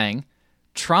trying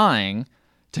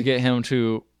to get him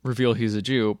to reveal he's a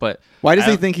Jew. But why does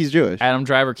he think he's Jewish? Adam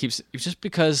Driver just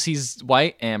because he's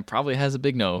white and probably has a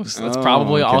big nose. That's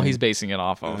probably all he's basing it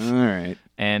off of. All right.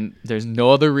 And there's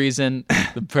no other reason.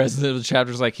 The president of the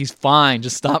chapter is like, he's fine.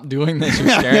 Just stop doing this. You're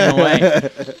scaring him away.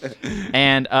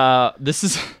 And this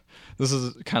is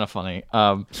kind of funny.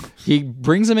 He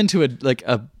brings him into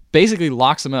basically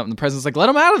locks him up, and the president's like, let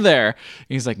him out of there. And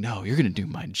he's like, no, you're going to do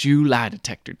my Jew lie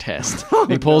detector test.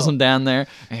 And he pulls him down there,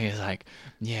 and he's like,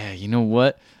 yeah, you know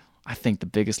what? I think the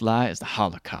biggest lie is the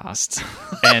Holocaust.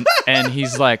 and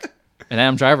he's like, and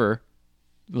Adam Driver,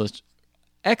 was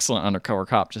excellent undercover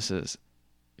cop, just says,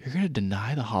 you're going to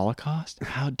deny the Holocaust?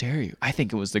 How dare you? I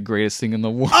think it was the greatest thing in the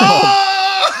world.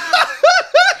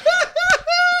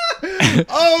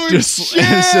 Oh, shit!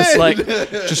 And it's just like,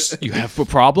 you have a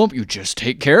problem, you just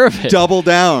take care of it. Double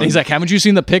down. And he's like, haven't you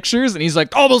seen the pictures? And he's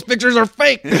like, all those pictures are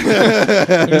fake.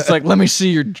 And it's like, let me see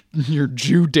your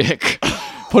Jew dick.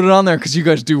 Put it on there because you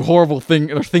guys do horrible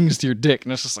things to your dick.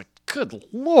 And it's just like, good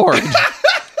Lord.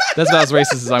 That's about as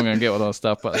racist as I'm going to get with all this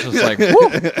stuff. But it's just like, whoo.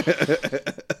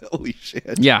 Holy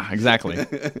shit. Yeah, exactly.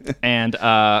 And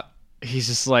he's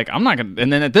just like, I'm not going to.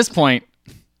 And then at this point,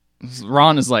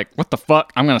 Ron is like, what the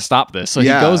fuck? I'm going to stop this. So he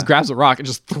goes, grabs a rock, and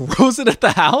just throws it at the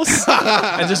house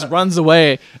and just runs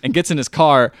away and gets in his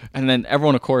car. And then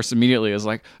everyone, of course, immediately is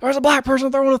like, there's a black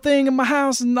person throwing a thing in my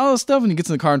house and all this stuff. And he gets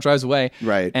in the car and drives away.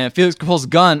 Right. And Felix pulls a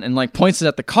gun and like points it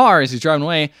at the car as he's driving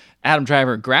away. Adam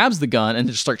Driver grabs the gun and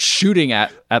just starts shooting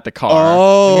at the car.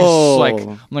 Oh. And he's just like,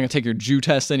 I'm not going to take your Jew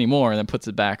test anymore. And then puts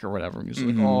it back or whatever. And he's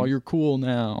like, oh, you're cool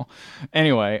now.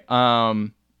 Anyway,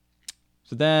 so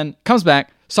then comes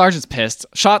back. Sergeant's pissed.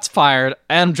 Shots fired.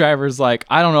 Adam Driver's like,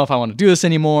 I don't know if I want to do this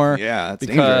anymore. Yeah, that's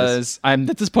because I'm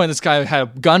at this point. This guy had a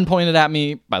gun pointed at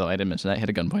me. By the way, I didn't mention that. He had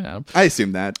a gun pointed at him. I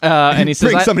assume that. And he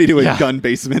says, bring somebody to a gun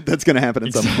basement. That's going to happen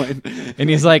at some point. And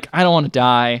he's like, I don't want to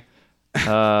die.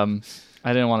 I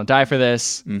didn't want to die for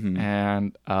this. Mm-hmm.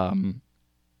 And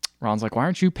Ron's like, why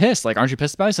aren't you pissed? Like, aren't you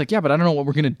pissed about it? He's like, yeah, but I don't know what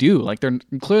we're going to do. Like, they're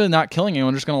clearly not killing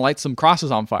anyone. They're just going to light some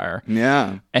crosses on fire.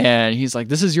 Yeah. And he's like,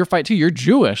 this is your fight too. You're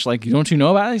Jewish. Like, don't you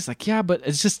know about it? He's like, yeah, but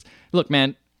it's just, look,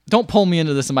 man, don't pull me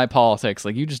into this in my politics.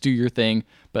 Like, you just do your thing,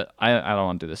 but I don't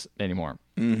want to do this anymore.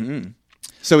 Mm-hmm.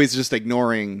 So he's just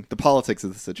ignoring the politics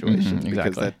of the situation exactly.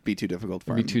 because that'd be too difficult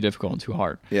for him. It'd be too difficult and too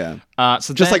hard. Yeah.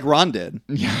 So just then, like Ron did.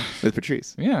 Yeah. With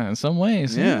Patrice. Yeah, in some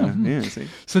ways. Yeah. Yeah. See?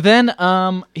 So then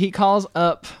he calls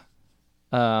up.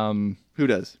 Who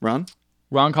does? Ron?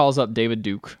 Ron calls up David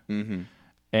Duke. Mm-hmm.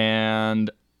 And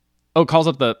calls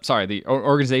up the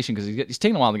organization because he's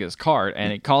taking a while to get his card,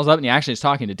 and he calls up and he actually is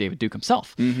talking to David Duke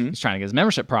himself. He's trying to get his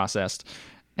membership processed,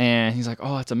 and he's like,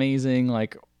 "Oh, that's amazing!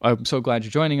 Like, I'm so glad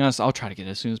you're joining us. I'll try to get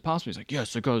it as soon as possible." He's like,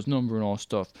 "Yes, I got his number and all that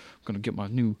stuff. I'm gonna get my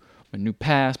new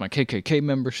pass, my KKK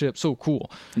membership. So cool."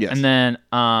 Yes. And then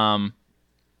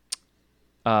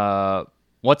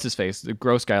what's his face? The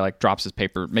gross guy drops his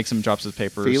paper, makes him drops his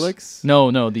papers. Felix?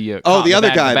 No, the cop, the other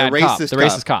guy, the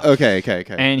racist cop. Okay.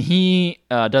 And he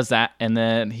does that, and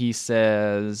then he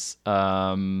says,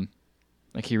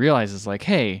 he realizes,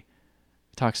 hey,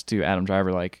 talks to Adam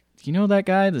Driver, you know that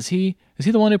guy? Is he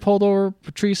the one who pulled over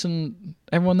Patrice and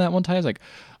everyone that one time? He's like,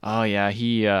 oh yeah,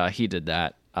 he did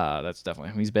that. That's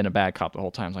definitely him. He's been a bad cop the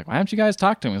whole time. He's like, why haven't you guys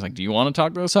talked to him? He's like, do you want to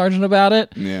talk to the sergeant about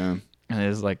it? Yeah. And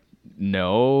it's like,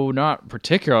 no, not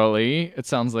particularly. It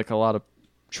sounds like a lot of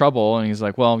trouble. And he's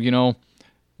like, well,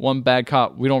 one bad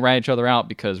cop, we don't rat each other out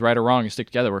because right or wrong, you stick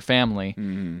together, we're family.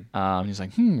 He's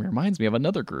like, reminds me of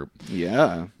another group.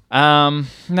 Yeah. Now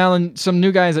then, some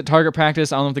new guys at target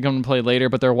practice. I don't know if they're going to play later,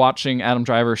 but they're watching Adam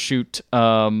Driver shoot.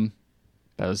 That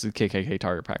was the KKK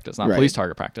target practice, not police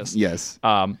target practice. Yes.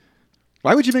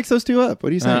 Why would you mix those two up?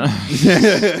 What are you saying?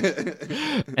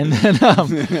 And then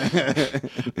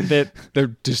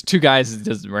they're just two guys he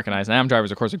doesn't recognize. And Adam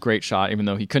Driver's, of course, a great shot, even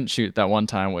though he couldn't shoot that one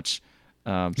time, which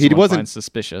he wasn't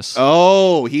suspicious.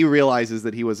 Oh, he realizes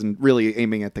that he wasn't really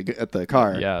aiming at the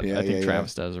car. Yeah, I think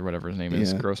Travis does, or whatever his name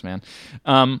is. Gross man.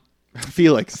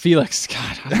 Felix.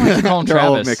 God, I don't like to call him They're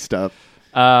Travis. all mixed up.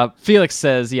 Felix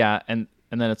says, yeah, and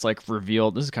then it's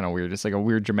revealed. This is kind of weird. It's a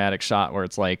weird dramatic shot where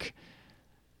it's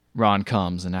Ron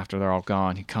comes, and after they're all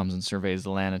gone, he comes and surveys the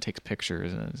land and takes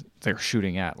pictures, and they're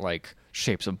shooting at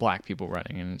shapes of black people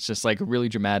running, and it's just really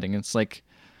dramatic. And it's they're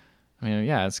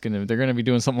gonna be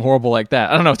doing something horrible like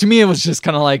that. I don't know. To me, it was just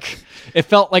kind of it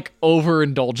felt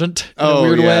overindulgent in a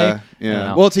weird way.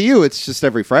 Yeah. Well, to you, it's just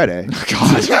every Friday.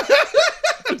 God,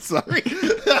 I'm sorry.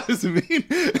 That was mean.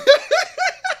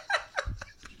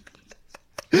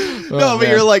 No, but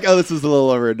you're like, oh, this is a little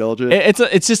overindulgent.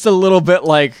 It's just a little bit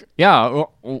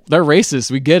they're racist.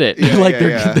 We get it.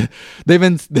 They've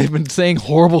been saying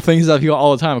horrible things about people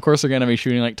all the time. Of course, they're gonna be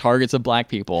shooting targets of black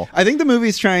people. I think the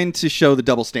movie's trying to show the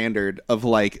double standard of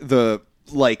what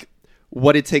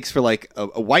it takes for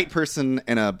a white person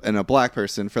and a black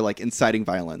person for inciting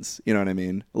violence. You know what I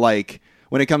mean?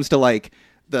 When it comes to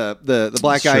the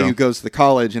black guy who goes to the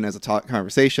college and has a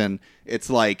conversation, it's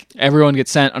everyone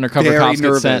gets sent, undercover cops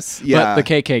nervous. Get sent. Yeah, but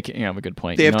the KKK, you have a good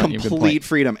point. They have complete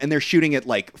freedom, and they're shooting at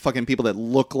fucking people that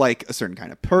look like a certain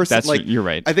kind of person. You're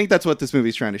right. I think that's what this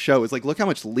movie's trying to show. Is look how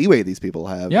much leeway these people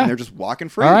have. Yeah, and they're just walking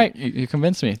free. All right, you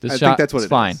convinced me. This I shot think that's what is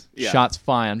fine. Yeah. Shot's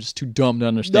fine. I'm just too dumb to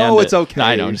understand. No, it's okay. No,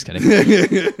 I know. I'm just kidding.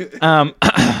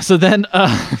 So then.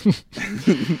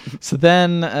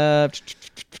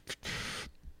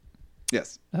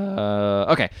 Yes.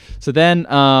 Okay. So then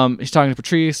he's talking to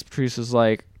Patrice. Patrice is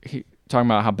talking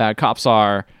about how bad cops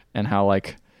are and how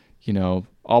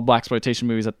all blaxploitation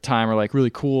movies at the time are really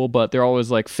cool, but they're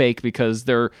always fake because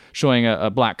they're showing a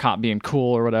black cop being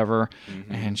cool or whatever.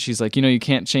 Mm-hmm. And she's like, you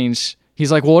can't change.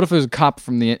 He's like, well, what if there's a cop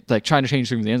from the trying to change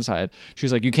things from the inside?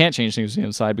 She's like, you can't change things from the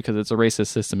inside because it's a racist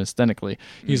system aesthetically.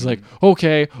 He's like,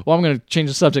 okay, well, I'm going to change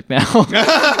the subject now.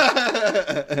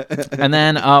 And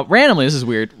then randomly, this is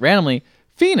weird. Randomly,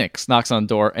 Phoenix knocks on the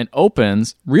door and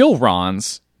opens real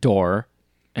Ron's door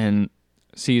and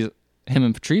sees him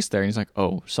and Patrice there. And he's like,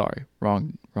 oh, sorry,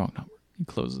 wrong number. He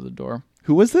closes the door.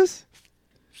 Who was this?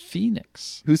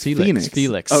 Phoenix. Who's Felix?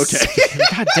 Phoenix? Okay.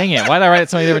 God dang it. Why did I write it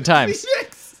so many different times?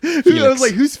 Felix. I was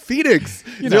like, who's Phoenix?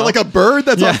 Is there a bird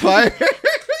that's on fire?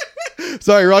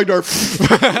 Sorry, wrong door.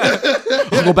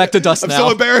 I'll go back to dust now. I'm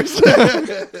so embarrassed.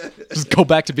 Just go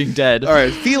back to being dead. All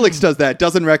right, Felix does that.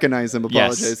 Doesn't recognize him.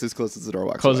 Apologizes. Closes the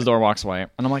door. Walks away.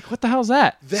 And I'm like, what the hell is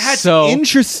that? That's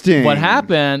interesting. What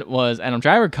happened was Adam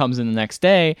Driver comes in the next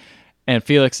day, and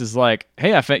Felix is like, hey,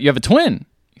 you have a twin.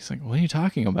 He's like, what are you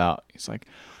talking about? He's like,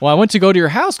 well, I went to go to your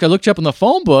house. I looked you up in the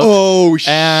phone book. Oh,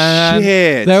 and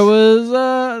shit. There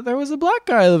was a black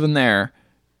guy living there.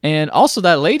 And also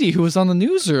that lady who was on the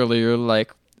news earlier,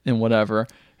 and whatever.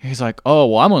 He's like, oh,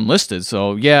 well, I'm enlisted,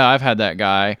 so yeah, I've had that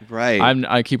guy. Right.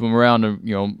 I keep him around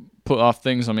to, put off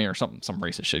things on me or some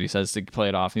racist shit he says to play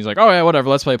it off. And he's like, oh, yeah, whatever,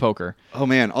 let's play poker. Oh,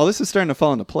 man, all this is starting to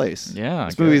fall into place. Yeah.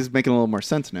 This movie is making a little more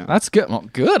sense now. That's good. Well,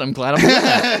 good. I'm glad I'm doing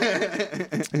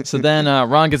that. So then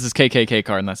Ron gets his KKK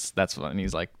card, and that's what, and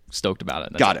he's stoked about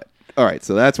it. Got it. All right,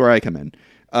 so that's where I come in.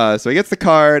 So he gets the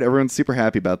card. Everyone's super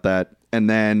happy about that. And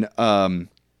then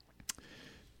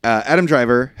Adam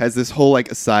Driver has this whole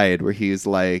aside where he's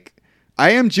like,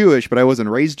 I am Jewish, but I wasn't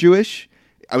raised Jewish.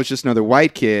 I was just another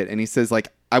white kid. And he says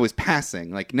I was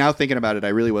passing. Like now thinking about it, I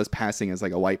really was passing as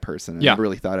like a white person. I never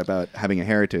really thought about having a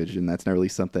heritage, and that's not really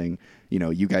something, you know,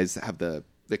 you guys have the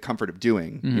comfort of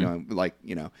doing, you know, like,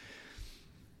 you know,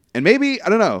 and maybe, I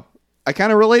don't know, I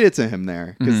kind of related to him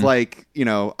there because like, you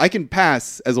know, I can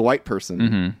pass as a white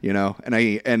person, you know,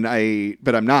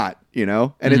 but I'm not, you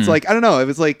know, and it's like, I don't know. It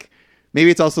was like, maybe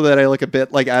it's also that I look a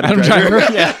bit like Adam Driver.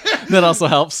 Yeah, that also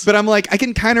helps. But I'm like, I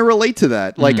can kind of relate to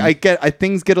that. Like,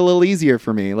 things get a little easier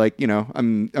for me. Like, you know,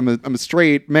 I'm a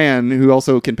straight man who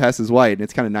also can pass as white, and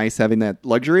it's kind of nice having that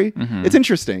luxury. It's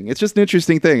interesting. It's just an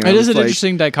interesting thing. It is an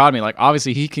interesting dichotomy. Like,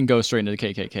 obviously, he can go straight into the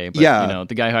KKK, but you know,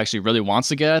 the guy who actually really wants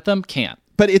to get at them can't.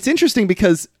 But it's interesting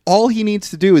because all he needs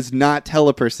to do is not tell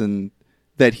a person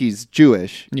that he's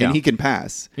Jewish, and he can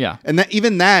pass. Yeah, and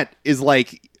that is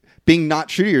like. Being not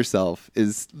true to yourself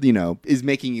is, you know, is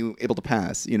making you able to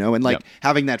pass, you know, and like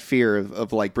having that fear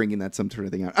of like bringing that some sort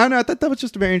of thing out. I don't know. I thought that was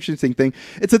just a very interesting thing.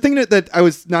 It's a thing that I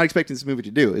was not expecting this movie to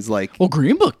do is like, well,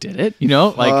 Green Book did it, you know,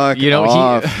 like, you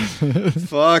know,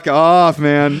 fuck off,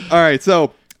 man. All right.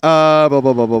 So, blah, blah,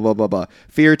 blah, blah, blah, blah, blah.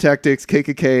 Fear tactics.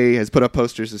 KKK has put up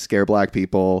posters to scare black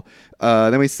people.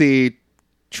 Then we see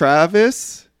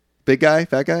Travis, big guy,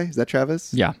 fat guy. Is that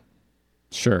Travis? Yeah,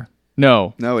 sure.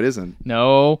 No, it isn't.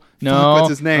 No. Fuck, what's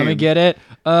his name? Let me get it.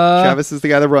 Travis is the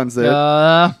guy that runs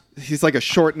it. He's like a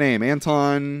short name.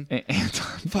 Anton.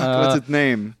 Fuck, what's his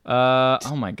name?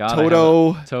 Oh my god.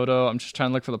 Toto. I'm just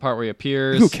trying to look for the part where he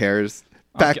appears. Who cares?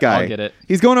 Fat guy. I'll get it.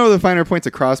 He's going over the finer points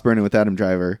of cross-burning with Adam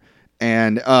Driver,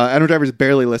 and Adam Driver's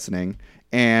barely listening.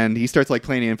 And he starts like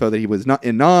playing the info that he was not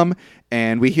in Nam,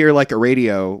 and we hear like a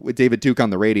radio with David Duke on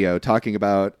the radio talking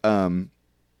about.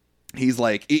 He's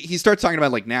like, he starts talking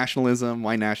about like nationalism,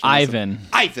 why nationalism.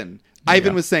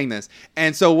 Ivan was saying this.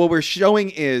 And so what we're showing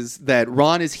is that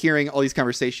Ron is hearing all these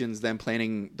conversations, them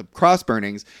planning the cross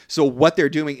burnings. So what they're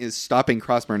doing is stopping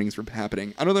cross burnings from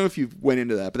happening. I don't know if you went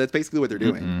into that, but that's basically what they're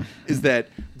doing is that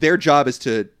their job is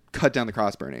to cut down the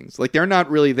cross burnings. Like they're not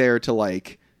really there to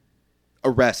like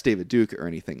arrest David Duke or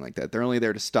anything like that. They're only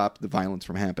there to stop the violence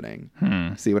from happening.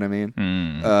 See what I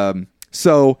mean?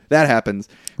 So that happens.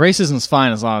 Racism's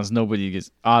fine as long as nobody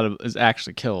is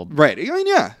actually killed. Right. I mean,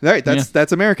 yeah. Right.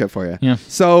 That's America for you. Yeah.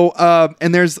 So,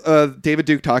 and there's David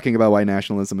Duke talking about white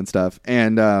nationalism and stuff.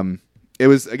 And it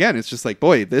was, again, it's just like,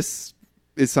 boy, this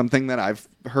is something that I've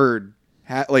heard.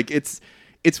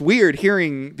 It's weird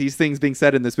hearing these things being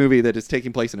said in this movie that is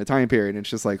taking place in a time period. And it's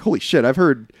just like, holy shit, I've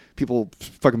heard people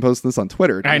fucking post this on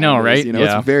Twitter. I know, right? You know,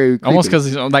 it's very creepy. Almost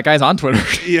because that guy's on Twitter.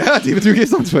 Yeah, David Duke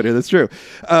is on Twitter. That's true.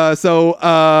 What's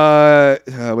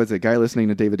it? Guy listening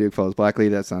to David Duke follows Black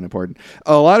Lady. That's not important.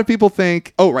 A lot of people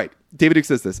think, oh, right. David Duke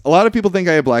says this. A lot of people think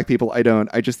I have black people. I don't.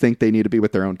 I just think they need to be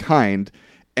with their own kind.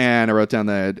 And I wrote down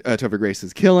that Topher Grace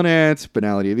is killing it.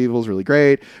 Banality of Evil is really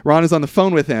great. Ron is on the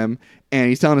phone with him, and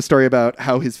he's telling a story about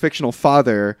how his fictional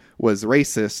father was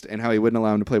racist and how he wouldn't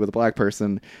allow him to play with a black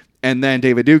person. And then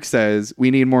David Duke says,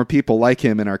 we need more people like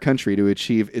him in our country to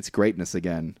achieve its greatness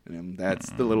again. And that's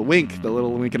the little wink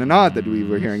and a nod that we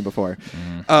were hearing before.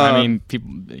 I mean,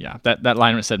 people, yeah, that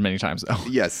line was said many times, though.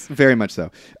 Yes, very much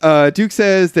so. Duke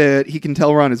says that he can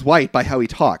tell Ron is white by how he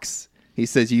talks. He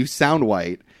says, you sound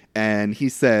white. And he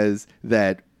says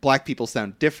that black people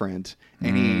sound different,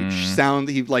 and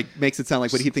he like makes it sound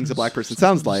like what he thinks a black person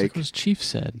sounds like. What his chief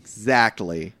said.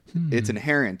 Exactly. It's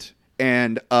inherent.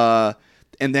 And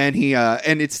then he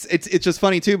and it's just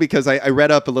funny too because I read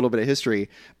up a little bit of history.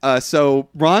 So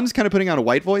Ron's kind of putting on a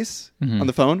white voice on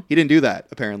the phone. He didn't do that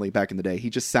apparently back in the day. He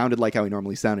just sounded like how he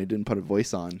normally sounded. He didn't put a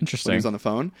voice on when he was on the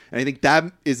phone. And I think that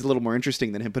is a little more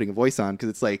interesting than him putting a voice on because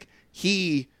it's like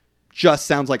he just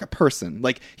sounds like a person.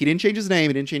 Like he didn't change his name,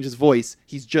 he didn't change his voice.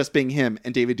 He's just being him,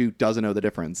 and David Duke doesn't know the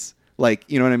difference. Like,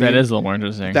 you know what I mean? That is a little more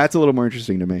interesting. That's a little more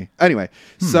interesting to me. Anyway,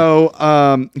 so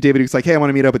David Duke's like, hey, I want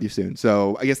to meet up with you soon.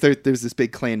 So I guess there's this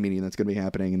big clan meeting that's going to be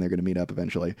happening, and they're going to meet up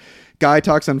eventually. Guy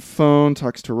talks on phone,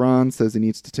 talks to Ron, says he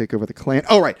needs to take over the clan.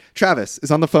 Oh, right. Travis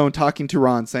is on the phone talking to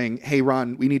Ron, saying, hey,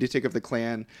 Ron, we need to take over the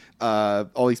clan.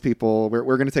 All these people,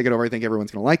 we're going to take it over. I think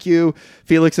everyone's going to like you.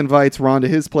 Felix invites Ron to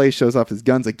his place, shows off his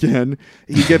guns again.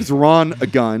 He gives Ron a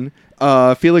gun.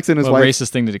 Felix and his wife. What racist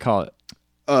thing did he call it?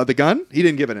 The gun? He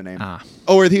didn't give it a name. Oh,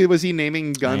 or was he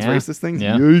naming guns racist things?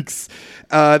 Yeah. Yikes.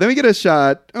 Then we get a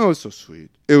shot. Oh, it's so sweet.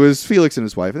 It was Felix and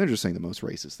his wife, and they're just saying the most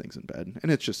racist things in bed. And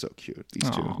it's just so cute.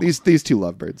 These two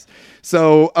lovebirds.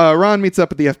 So Ron meets up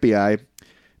with the FBI.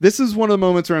 This is one of the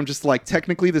moments where I'm just like,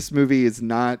 technically this movie is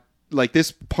not, like,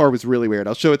 this part was really weird.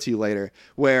 I'll show it to you later,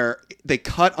 where they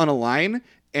cut on a line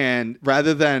And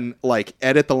rather than like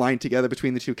edit the line together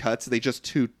between the two cuts, they just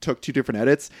took two different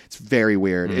edits. It's very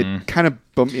weird. It kind of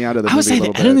bumped me out of the movie. I would say a the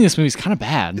little editing of bit. this movie is kind of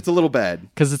bad. It's a little bad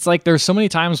because it's like there's so many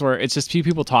times where it's just two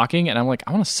people talking, and I'm like,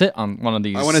 I want to sit on one of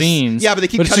these scenes. Yeah, but they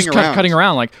keep it's cutting just around. Cutting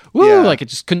around, like woo, Yeah. like it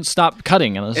just couldn't stop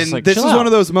cutting, and I was just like, this is chill out. one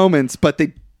of those moments, but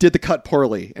they did the cut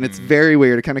poorly, and it's very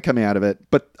weird. It kind of coming out of it.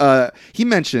 But he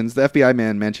mentions, the FBI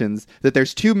man mentions, that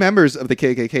there's two members of the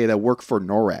KKK that work for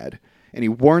NORAD, and he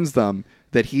warns them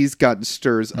that he's gotten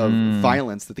stirs of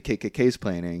violence that the KKK is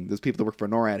planning. Those people that work for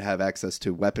NORAD have access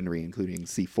to weaponry, including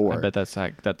C4. I bet that's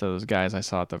like that those guys I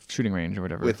saw at the shooting range or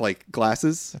whatever With like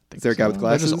glasses. Is there a guy with so.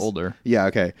 glasses? They're just older. Yeah.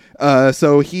 Okay.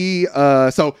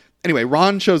 So anyway,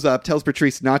 Ron shows up, tells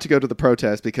Patrice not to go to the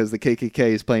protest because the KKK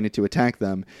is planning to attack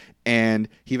them, and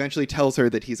he eventually tells her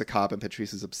that he's a cop, and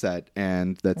Patrice is upset,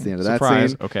 and that's the end of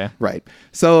Surprise. that scene. Okay. Right.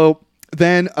 So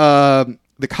then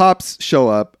the cops show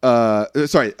up.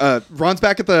 Ron's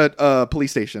back at the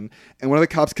police station, and one of the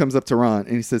cops comes up to Ron,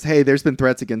 and he says, "Hey, there's been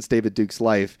threats against David Duke's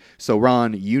life, so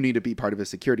Ron, you need to be part of a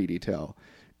security detail."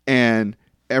 And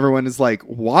everyone is like,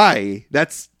 "Why?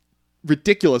 That's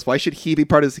ridiculous. Why should he be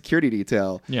part of the security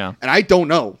detail?" Yeah. And I don't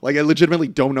know. Like, I legitimately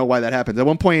don't know why that happens. At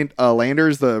one point,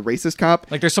 Landers, the racist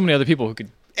cop, Like there's so many other people who could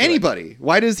anybody.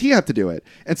 Why does he have to do it?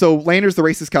 And so Landers, the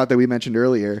racist cop that we mentioned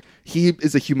earlier, he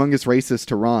is a humongous racist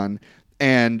to Ron.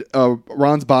 And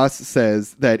Ron's boss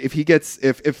says that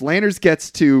if Landers gets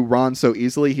to Ron so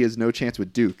easily, he has no chance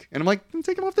with Duke. And I'm like,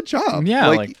 take him off the job. Yeah,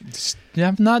 like just,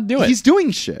 not do it. He's doing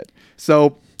shit.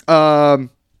 So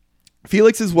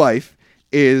Felix's wife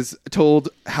is told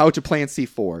how to plant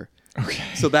C4. Okay.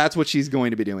 So that's what she's going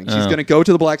to be doing. She's going to go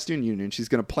to the Black Student Union. She's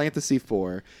going to plant the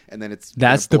C4, and then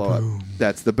that's the blow boom. Up.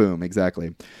 That's the boom,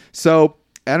 exactly. So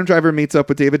Adam Driver meets up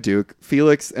with David Duke,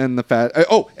 Felix, and the fat.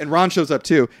 And Ron shows up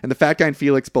too. And the fat guy and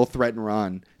Felix both threaten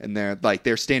Ron, and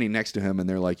they're standing next to him, and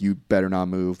they're like, "You better not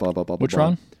move." Blah blah blah. Which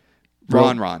blah.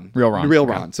 Ron? Ron. Real Ron. Real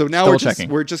Okay. Ron. So now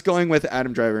we're just going with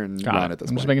Adam Driver and Got Ron it. at this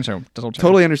I'm point. just making sure.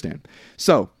 Totally understand.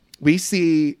 So we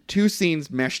see two scenes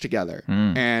mesh together,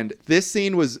 and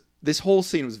this whole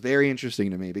scene was very interesting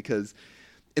to me because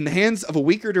in the hands of a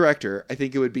weaker director, I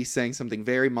think it would be saying something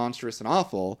very monstrous and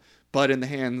awful. But in the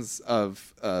hands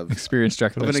of experienced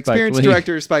director,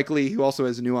 director, Spike Lee, who also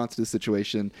has nuance to the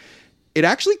situation, it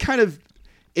actually kind of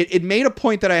it made a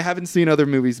point that I haven't seen other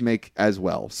movies make as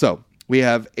well. So we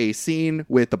have a scene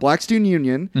with the Black Student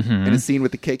Union and a scene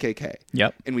with the KKK.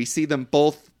 Yep. And we see them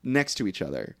both next to each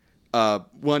other.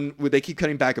 They keep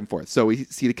cutting back and forth. So we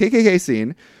see the KKK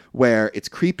scene where it's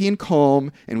creepy and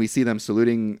calm, and we see them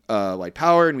saluting white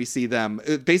power, and we see them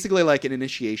basically like an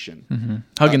initiation,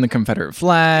 hugging the Confederate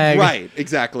flag, right?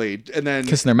 Exactly, and then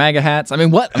kissing their MAGA hats. I mean,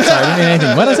 what? I'm sorry, I didn't mean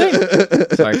anything. What did I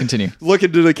say? Sorry, continue. Look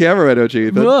into the camera, right,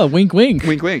 OG? Whoa, wink, wink,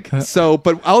 wink, wink. So,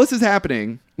 but while this is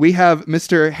happening, we have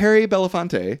Mr. Harry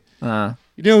Belafonte.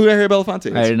 You know who Harry Belafonte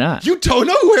is? I do not. You don't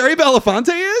know who Harry Belafonte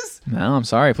is? No, I'm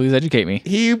sorry. Please educate me.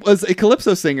 He was a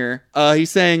calypso singer. He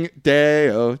sang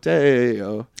Deo,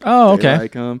 Deo. Oh, okay. I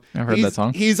come. I've heard that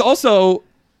song. He's also...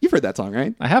 You've heard that song,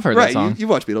 right? I have heard that song. You've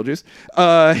watched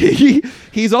Beetlejuice.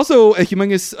 He's also a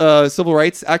humongous civil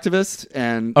rights activist,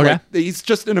 and he's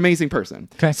just an amazing person.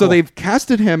 Okay, so cool. they've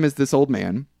casted him as this old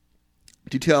man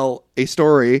to tell a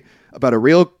story about a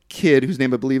real kid whose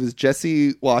name I believe is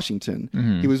Jesse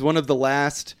Washington. He was one of the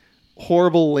last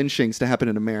horrible lynchings to happen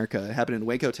in America. It happened in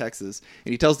Waco, Texas,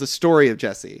 and he tells the story of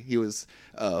Jesse. He was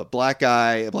a black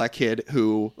guy, a black kid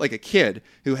who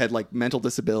had like mental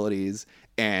disabilities,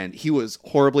 and he was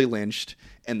horribly lynched,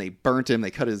 and they burnt him.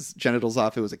 They cut his genitals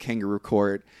off. It was a kangaroo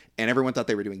court, and everyone thought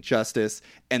they were doing justice.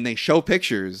 And they show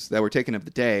pictures that were taken of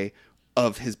the day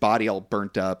of his body all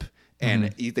burnt up,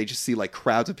 and they just see like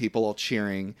crowds of people all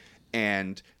cheering,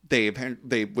 and they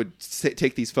would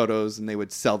take these photos and they would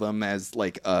sell them as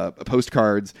like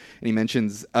postcards. And he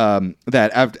mentions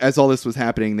that as all this was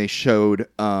happening, they showed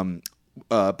Birth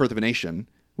of a Nation,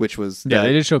 which was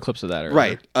they did show clips of that earlier.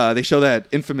 Right. They show that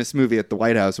infamous movie at the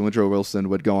White House, and Woodrow Wilson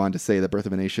would go on to say that Birth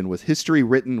of a Nation was history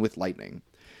written with lightning,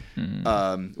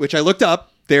 which I looked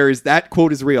up. That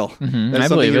quote is real. That's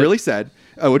something he really said.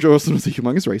 Woodrow Wilson was a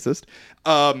humongous racist.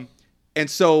 And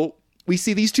so we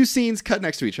see these two scenes cut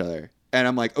next to each other. And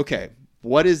I'm like, okay,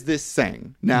 what is this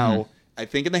saying? Now, I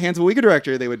think in the hands of a weaker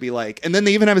director, they would be like, and then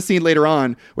they even have a scene later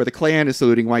on where the Klan is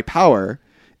saluting white power,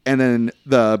 and then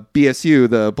the BSU,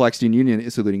 the Black Student Union,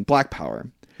 is saluting black power.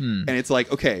 And it's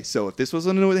like, okay, so if this was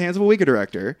in the hands of a weaker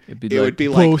director, it would be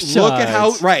like, look at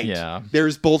how,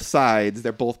 there's both sides,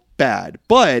 they're both bad.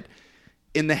 But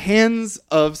in the hands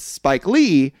of Spike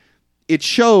Lee, it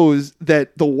shows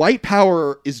that the white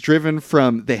power is driven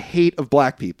from the hate of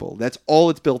black people. That's all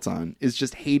it's built on, is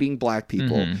just hating black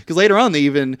people. Because later on, they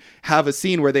even have a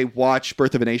scene where they watch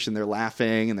Birth of a Nation. They're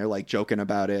laughing and they're like joking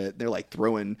about it. They're like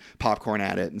throwing popcorn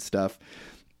at it and stuff.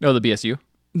 Oh, the BSU?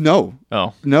 No.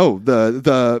 Oh. No,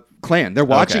 the Klan. They're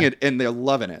watching it and they're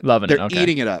loving it. They're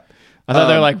eating it up. I thought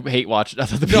they're like hate watching. I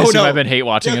thought the BSU might have been hate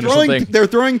watching it or something. They're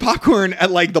throwing popcorn at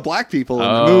like the black people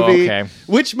in the movie,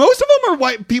 which most of them are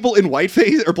white people in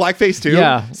whiteface or blackface too.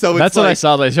 Yeah, so that's what I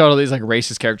saw. They showed all these like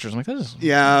racist characters. I'm like, this is...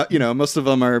 Yeah, most of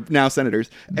them are now senators,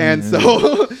 and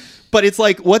so. But it's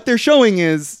like what they're showing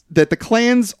is that the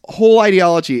Klan's whole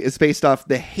ideology is based off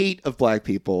the hate of black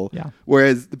people,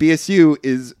 whereas the BSU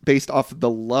is based off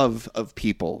the love of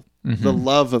people. The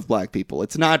love of black people.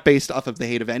 It's not based off of the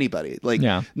hate of anybody. Like,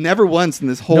 never once in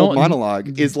this whole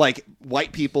monologue is like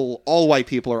all white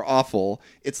people are awful.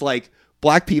 It's like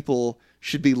black people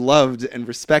should be loved and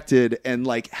respected and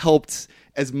like helped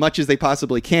as much as they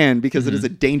possibly can, because it is a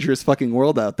dangerous fucking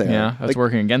world out there. Yeah, that's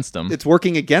working against them. It's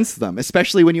working against them,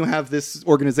 especially when you have this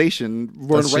organization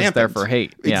run rampant. Just there for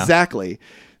hate. Yeah. Exactly.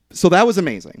 So that was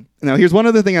amazing. Now, here's one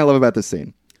other thing I love about this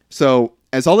scene. So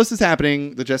as all this is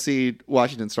happening, the Jesse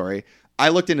Washington story, I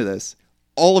looked into this.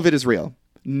 All of it is real.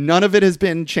 None of it has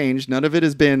been changed. None of it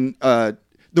has been... the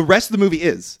rest of the movie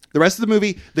is. The rest of the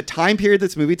movie, the time period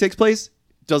this movie takes place,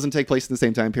 doesn't take place in the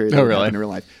same time period that happened in real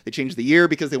life. They changed the year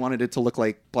because they wanted it to look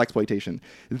like blaxploitation.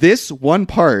 This one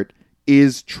part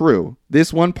is true.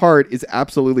 This one part is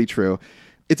absolutely true.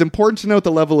 It's important to note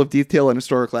the level of detail and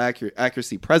historical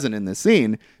accuracy present in this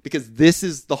scene, because this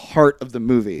is the heart of the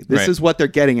movie. This is what they're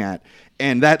getting at.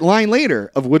 And that line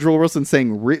later of Woodrow Wilson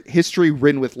saying history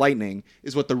written with lightning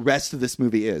is what the rest of this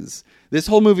movie is. This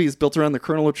whole movie is built around the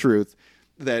kernel of truth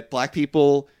that black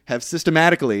people have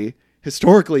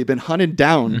historically been hunted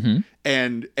down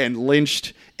and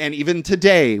lynched. And even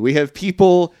today, we have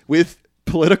people with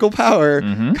political power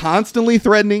constantly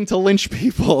threatening to lynch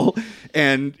people.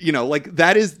 And, like,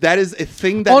 that is a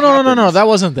thing that No, that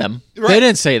wasn't them. Right. They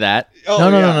didn't say that.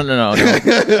 No.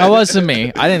 That wasn't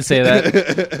me. I didn't say that.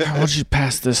 Why don't you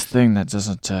pass this thing that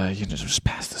doesn't, just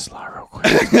pass this law real quick.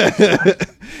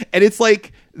 And it's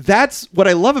like, that's what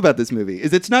I love about this movie,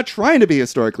 is it's not trying to be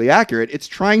historically accurate. It's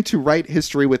trying to write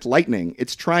history with lightning.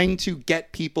 It's trying to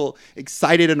get people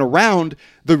excited and around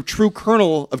the true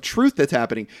kernel of truth that's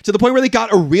happening, to the point where they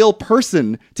got a real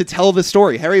person to tell the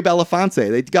story. Harry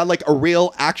Belafonte. They got like a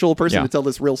real actual person to tell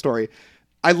this real story.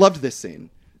 I loved this scene.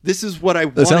 This is what I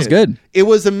wanted. That sounds good. It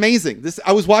was amazing.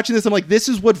 I was watching this. I'm like, this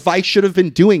is what Vice should have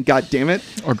been doing. God damn it.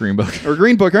 Or Green Book. Or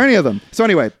Green Book, or any of them. So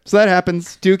anyway, that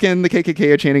happens. Duke and the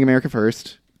KKK are chanting America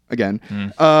First. Again.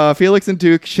 Felix and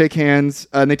Duke shake hands,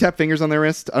 and they tap fingers on their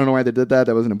wrist. I don't know why they did that.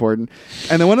 That wasn't important.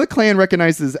 And then one of the Klan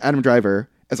recognizes Adam Driver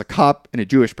as a cop and a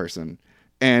Jewish person.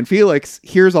 And Felix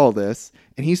hears all this,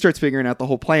 and he starts figuring out the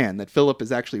whole plan, that Philip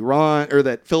is actually Ron, or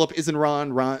that Philip isn't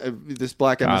Ron, this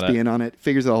black guy must be in on it,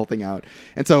 figures the whole thing out.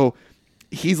 And so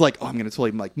he's like, oh, I'm going to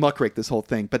totally like muckrake this whole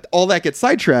thing. But all that gets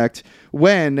sidetracked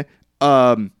when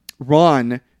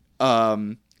Ron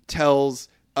tells...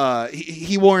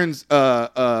 he warns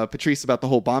Patrice about the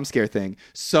whole bomb scare thing.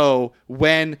 So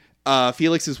when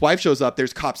Felix's wife shows up,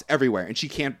 there's cops everywhere, and she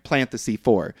can't plant the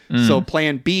C4. So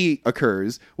plan B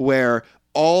occurs, where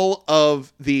all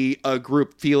of the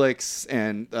group, Felix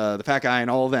and the fat guy and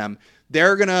all of them,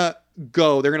 they're going to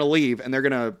leave, and they're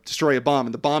going to destroy a bomb,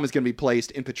 and the bomb is going to be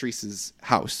placed in Patrice's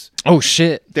house. Oh,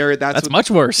 shit. That's much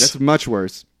worse. That's much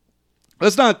worse.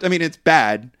 That's not, I mean, it's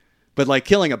bad. But like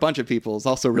killing a bunch of people is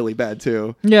also really bad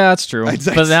too. Yeah, that's true.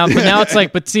 But now it's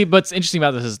like, what's interesting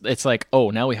about this is it's like, oh,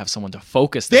 now we have someone to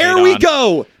focus. There we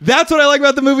go. That's what I like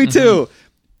about the movie too.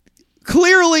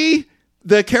 Clearly,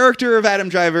 the character of Adam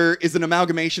Driver is an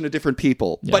amalgamation of different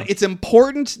people. Yeah. But it's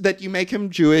important that you make him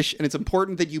Jewish, and it's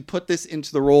important that you put this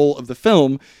into the role of the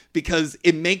film, because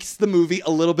it makes the movie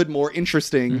a little bit more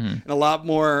interesting and a lot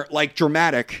more like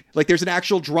dramatic. Like there's an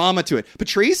actual drama to it.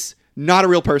 Patrice, not a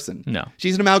real person. No.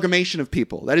 She's an amalgamation of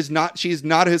people. She's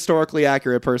not a historically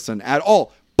accurate person at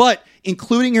all. But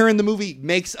including her in the movie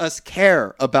makes us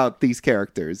care about these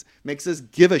characters, makes us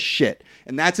give a shit.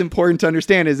 And that's important to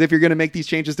understand, is if you're going to make these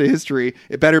changes to history,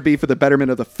 it better be for the betterment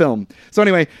of the film. So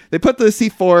anyway, they put the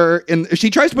C4 in. She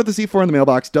tries to put the C4 in the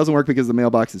mailbox. Doesn't work because the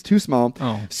mailbox is too small.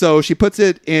 Oh. So she puts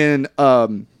it in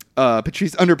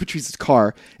under Patrice's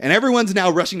car, and everyone's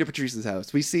now rushing to Patrice's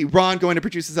house. We see Ron going to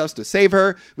Patrice's house to save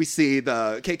her. We see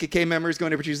the KKK members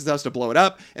going to Patrice's house to blow it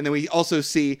up, and then we also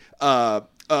see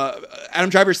Adam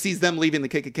Driver sees them leaving the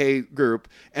KKK group,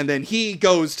 and then he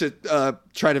goes to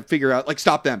try to figure out, like,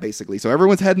 stop them, basically. So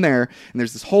everyone's heading there, and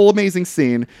there's this whole amazing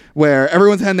scene where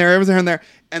everyone's heading there,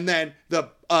 and then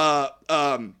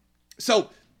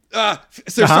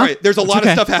sorry, there's a lot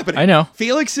of stuff happening. I know.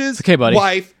 Felix's buddy.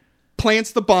 wife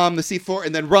plants the bomb, the C4,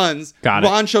 and then runs.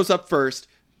 Ron shows up first,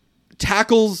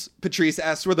 tackles Patrice,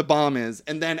 asks where the bomb is,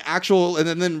 and then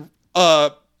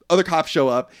other cops show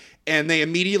up, and they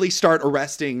immediately start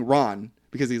arresting Ron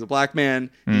because he's a black man.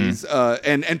 He's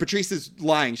and Patrice is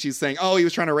lying. She's saying, "Oh, he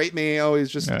was trying to rape me. Oh, he's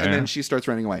just," and then she starts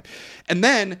running away. And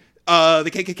then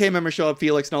the KKK members show up,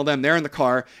 Felix and all them. They're in the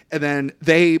car, and then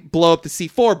they blow up the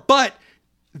C4, but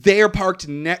they are parked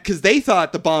because they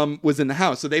thought the bomb was in the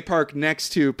house, so they park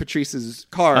next to Patrice's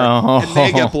car, and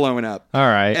they get blown up. All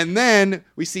right. And then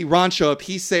we see Ron show up.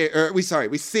 We see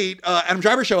Adam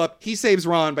Driver show up. He saves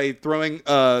Ron by throwing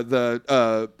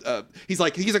he's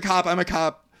like, he's a cop, I'm a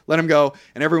cop, let him go,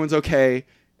 and everyone's okay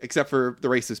except for the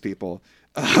racist people.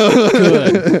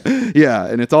 Good. Yeah,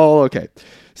 and it's all okay.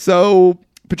 So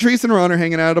Patrice and Ron are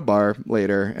hanging out at a bar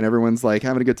later, and everyone's like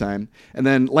having a good time. And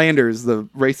then Landers, the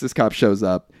racist cop, shows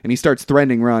up, and he starts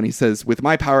threatening Ron. He says, "With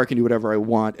my power, I can do whatever I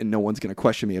want, and no one's going to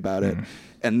question me about it."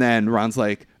 And then Ron's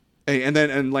like,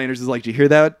 and Landers is like, "Did you hear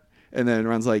that?" And then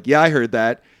Ron's like, "Yeah, I heard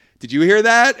that. Did you hear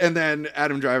that?" And then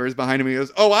Adam Driver is behind him. And he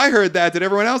goes, "Oh, I heard that. Did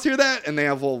everyone else hear that?" And they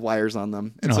have little wires on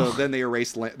them. And so then they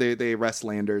arrest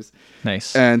Landers.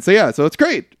 Nice. And so, so it's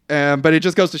great. But it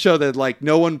just goes to show that, like,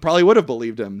 no one probably would have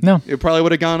believed him. No. It probably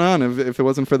would have gone on if it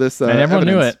wasn't for this and everyone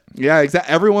evidence. knew it. Yeah,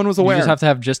 exactly. Everyone was aware. You just have to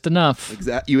have just enough.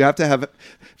 You have to have,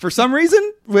 for some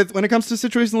reason, when it comes to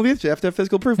situational abuse, you have to have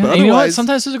physical proof. But and otherwise, you know what?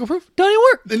 Sometimes physical proof don't even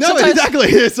work. No, sometimes.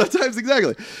 exactly. Sometimes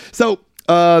exactly. So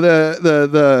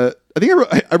I think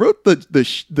I wrote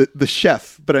the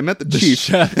chef, but I meant the chief.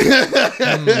 Chef.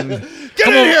 Get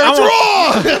in here! It's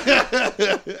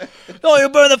raw. Oh, you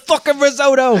burn the fucking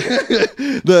risotto.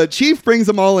 The chief brings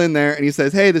them all in there, and he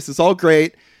says, "Hey, this is all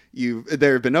great.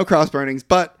 There have been no cross burnings,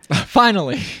 but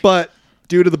finally,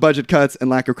 due to the budget cuts and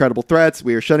lack of credible threats,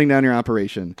 we are shutting down your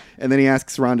operation." And then he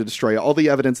asks Ron to destroy all the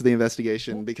evidence of the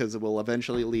investigation because it will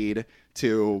eventually lead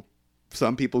to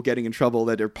some people getting in trouble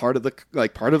that are part of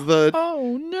the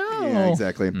oh no. Yeah,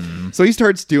 exactly. So he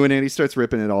starts doing it. He starts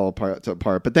ripping it all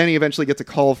apart. But then he eventually gets a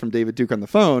call from David Duke on the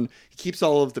phone. He keeps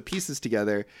all of the pieces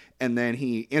together, and then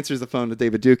he answers the phone to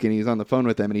David Duke, and he's on the phone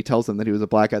with him, and he tells him that he was a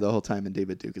black guy the whole time, and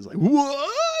David Duke is like,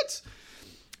 "What?"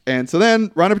 And so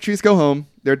then Ron and Patrice go home.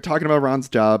 They're talking about Ron's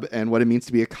job and what it means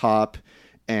to be a cop,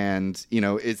 and, you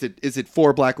know, is it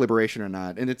for black liberation or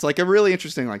not? And it's like a really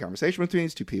interesting conversation between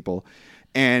these two people.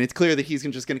 And it's clear that he's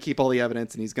just going to keep all the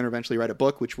evidence, and he's going to eventually write a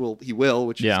book, which is going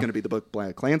to be the book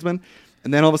Blackkklansman.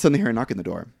 And then all of a sudden they hear a knock on the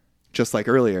door, just like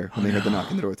earlier when they heard the knock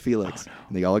on the door with Felix.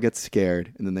 And they all get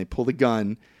scared, and then they pull the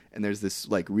gun, and there's this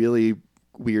really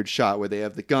weird shot where they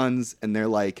have the guns, and they're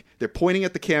pointing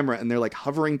at the camera, and they're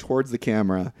hovering towards the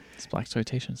camera. It's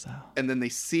blaxploitation style. And then they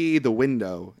see the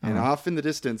window, and off in the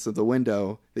distance of the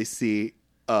window, they see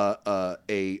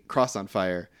a cross on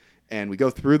fire. And we go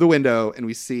through the window, and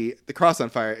we see the cross on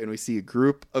fire, and we see a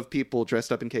group of people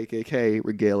dressed up in KKK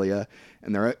regalia,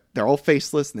 and they're all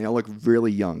faceless, and they all look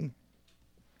really young,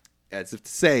 as if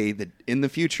to say that in the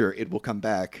future it will come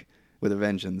back with a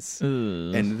vengeance. Ugh.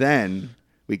 And then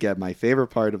we get my favorite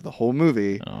part of the whole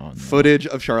movie: footage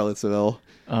of Charlottesville.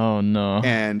 Oh no!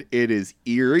 And it is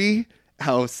eerie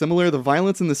how similar the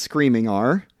violence and the screaming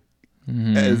are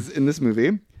as in this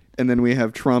movie. And then we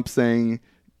have Trump saying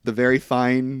the very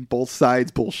fine both sides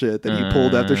bullshit that he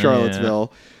pulled after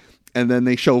Charlottesville. Yeah. And then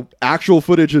they show actual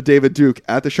footage of David Duke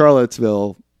at the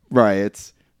Charlottesville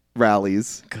rallies.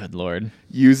 Good Lord.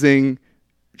 Using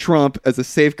Trump as a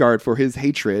safeguard for his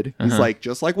hatred. He's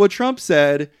just like what Trump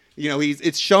said,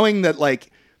 it's showing that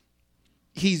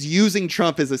he's using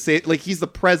Trump as he's the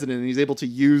president, and he's able to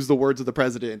use the words of the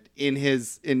president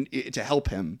to help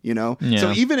him, Yeah.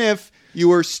 So even if you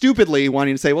were stupidly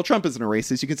wanting to say, well, Trump isn't a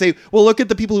racist, you can say, well, look at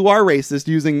the people who are racist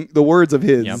using the words of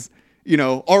his,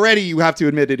 already you have to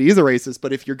admit that he is a racist.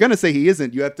 But if you're going to say he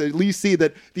isn't, you have to at least see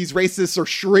that these racists are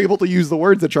sure able to use the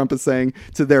words that Trump is saying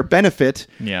to their benefit.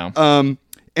 Yeah.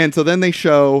 And so then they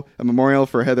show a memorial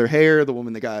for Heather Heyer, the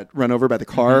woman that got run over by the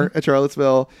car at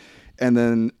Charlottesville. And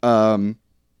then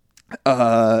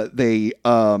they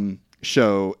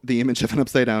show the image of an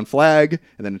upside down flag,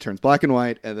 and then it turns black and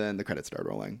white, and then the credits start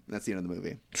rolling. And that's the end of the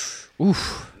movie.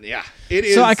 Oof. Yeah. It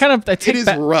is. So I take it is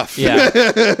rough. Yeah.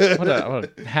 what a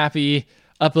happy,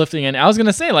 uplifting end. I was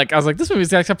gonna say, this movie's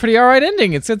got a pretty alright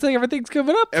ending. It seems like everything's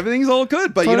coming up. Everything's all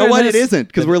good, but you know what? It isn't,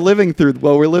 because we're living through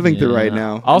right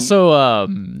now. Also,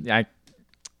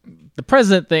 the the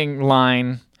president thing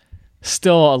line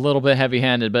still a little bit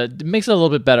heavy-handed, but it makes it a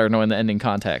little bit better knowing the ending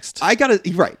context.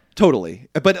 Right, totally.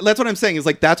 But that's what I'm saying is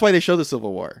like that's why they show the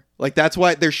Civil War. Like that's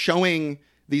why they're showing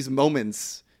these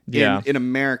moments in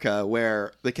America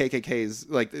where the KKK's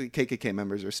like the KKK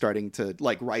members are starting to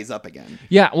like rise up again.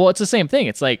 Yeah, well, it's the same thing.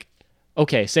 It's like,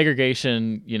 okay,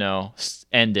 segregation,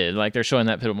 ended. Like they're showing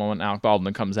that pivotal moment. Alec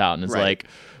Baldwin comes out and it's like,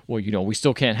 well, we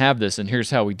still can't have this, and here's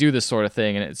how we do this sort of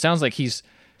thing. And it sounds like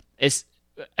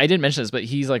I didn't mention this, but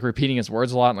he's like repeating his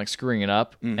words a lot and like screwing it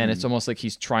up. Mm-hmm. And it's almost like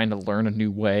he's trying to learn a new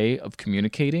way of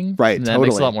communicating. Right. And that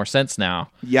makes a lot more sense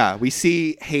now. Yeah. We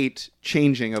see hate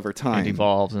changing over time. It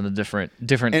evolves into different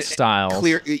styles.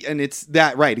 And it's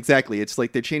that, right. Exactly. It's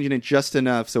like they're changing it just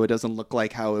enough so it doesn't look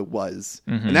like how it was.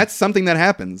 Mm-hmm. And that's something that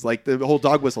happens. Like the whole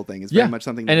dog whistle thing is very much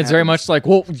something that And it's happens. very much like,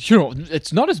 well,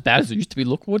 it's not as bad as it used to be.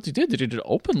 Look what they did. They did it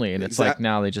openly. And it's like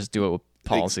now they just do it with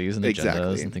policies and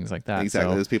agendas and things like that.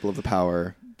 Exactly. Those people of the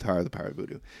power of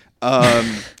voodoo.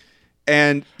 And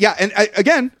I'm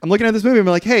looking at this movie and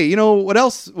I'm like, hey, what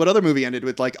else? What other movie ended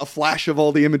with like a flash of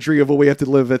all the imagery of what we have to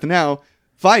live with now?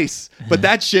 Vice. But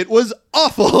that shit was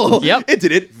awful. Yep. It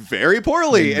did it very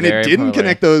poorly. And it didn't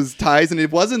connect those ties, and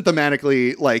it wasn't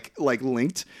thematically like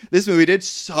linked. This movie did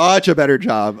such a better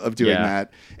job of doing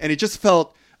that. And it just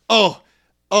felt, oh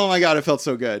my God, it felt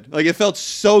so good. Like it felt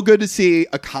so good to see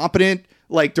a competent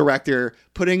like director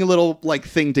putting a little like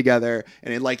thing together,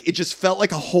 and it just felt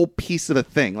like a whole piece of a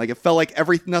thing. Like it felt like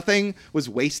nothing was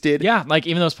wasted. Yeah, like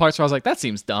even those parts where I was like, that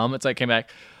seems dumb. It's like came back.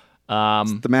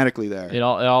 Thematically there. It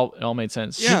all made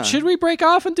sense. Yeah. Should we break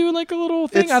off and do like a little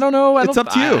thing? I don't know. It's up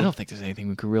to you. I don't think there's anything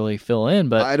we could really fill in,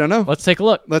 but I don't know. Let's take a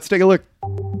look. Let's take a look.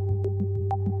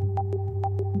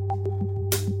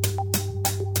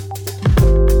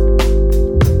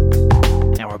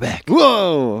 Now we're back.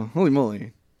 Whoa! Holy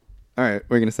moly. All right,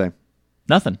 what are you going to say?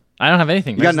 Nothing. I don't have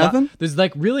anything. You got nothing? There's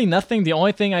like really nothing. The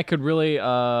only thing I could really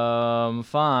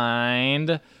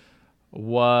find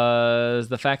was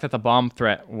the fact that the bomb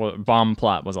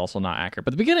plot was also not accurate.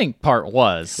 But the beginning part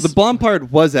was. The bomb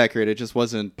part was accurate. It just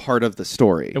wasn't part of the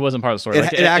story. It wasn't part of the story.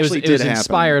 It actually was happen.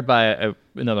 Inspired by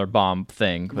another bomb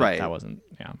thing. But right. That wasn't.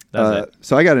 Yeah. That was it.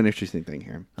 So I got an interesting thing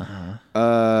here. Uh-huh.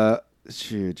 Where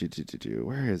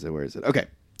is it? Okay.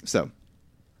 So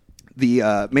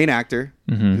the main actor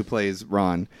who plays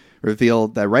Ron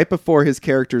revealed that right before his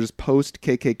character's post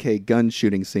KKK gun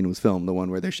shooting scene was filmed, the one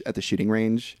where they're at the shooting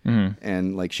range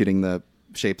and like shooting the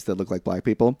shapes that look like black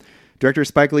people, director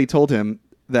Spike Lee told him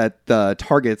that the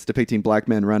targets depicting black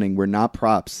men running were not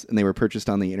props and they were purchased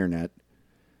on the internet.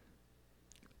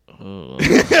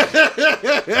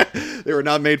 They were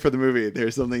not made for the movie. They're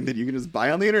something that you can just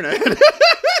buy on the internet.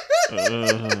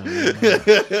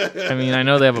 I mean, I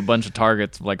know they have a bunch of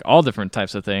targets, like all different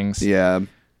types of things. Yeah.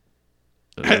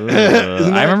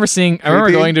 I remember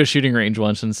going to a shooting range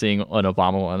once and seeing an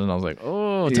Obama one, and I was like,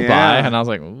 to buy, and I was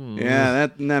like, ooh. Yeah,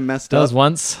 that messed that up. was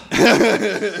once.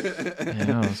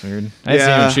 That was weird. I didn't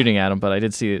see anyone shooting at him, but I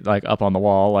did see it like up on the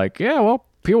wall, like,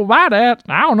 people buy that.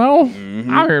 I don't know.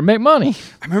 I'm here to make money.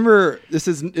 I remember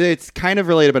it's kind of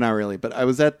related, but not really. But I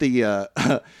was at the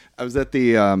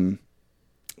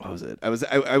what was it? I was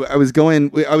doing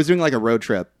like a road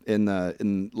trip in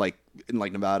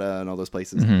Nevada and all those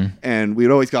places, and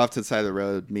we'd always go off to the side of the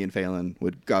road. Me and Phelan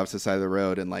would go off to the side of the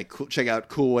road and like check out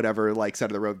cool whatever like side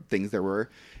of the road things there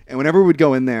were. And whenever we'd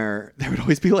go in there would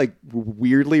always be like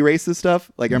weirdly racist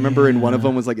stuff. Like I remember in one of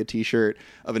them was like a T-shirt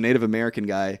of a Native American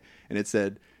guy, and it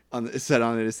said on it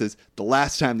says the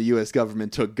last time the U.S.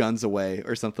 government took guns away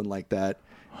or something like that.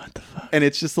 What the fuck? And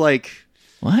it's just like.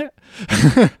 What?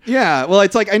 Yeah, well,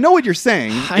 it's like I know what you're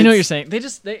saying. I know what you're saying. They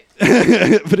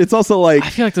but it's also like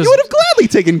I feel like you would have gladly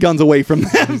taken guns away from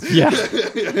them. Yeah.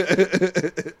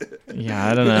 Yeah,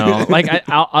 I don't know. Like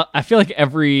I feel like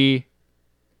every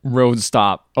road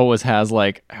stop always has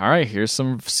like, all right, here's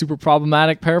some super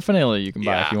problemaire paraphernalia you can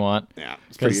buy if you want. Yeah,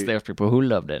 because there's people who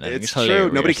loved it. It's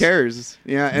true. Nobody cares.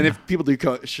 Yeah, and if people do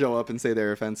show up and say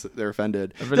they're offended,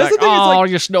 that's like, the thing. Oh,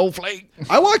 you snowflake!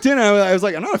 I walked in and I was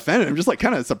like, I'm not offended. I'm just like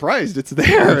kind of surprised it's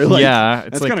there. Like, yeah,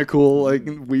 that's kind of cool. Like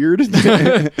weird.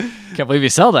 Can't believe you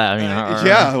sell that. I mean,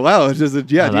 yeah. Wow. Do you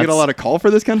get a lot of call for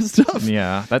this kind of stuff?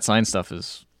 Yeah, that sign stuff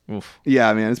is. Oof.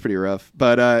 Yeah, man, it's pretty rough.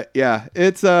 But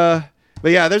it's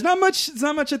But yeah, there's not much. It's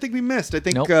not much. I think we missed. I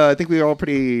think. I think we were all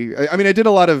pretty. I mean, I did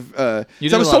a lot of. I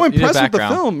was so impressed with the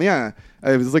film. Yeah,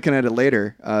 I was looking at it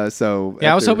later. So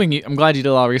yeah, I was hoping. I'm glad you did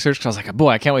a lot of research because I was like, boy,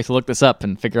 I can't wait to look this up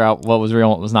and figure out what was real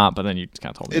and what was not. But then you just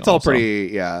kind of told me it's all pretty.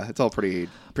 Yeah, it's all pretty.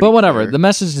 But whatever, clear. the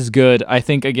message is good. I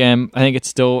think it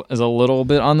still is a little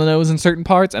bit on the nose in certain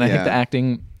parts, and I think the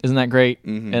acting isn't that great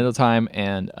at the time.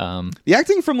 And the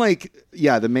acting from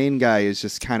the main guy is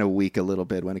just kind of weak a little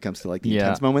bit when it comes to like the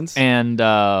intense moments. And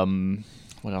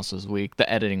what else was weak? The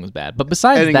editing was bad. But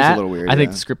besides editing that, was a little weird, I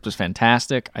think the script was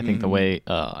fantastic. I think the way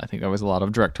I think there was a lot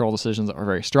of directorial decisions that were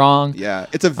very strong. Yeah,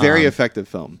 it's a very effective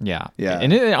film. Yeah, yeah,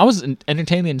 and I was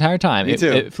entertained the entire time. Me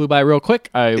too. It flew by real quick.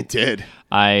 It did.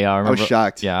 I remember. I was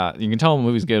shocked. Yeah, you can tell a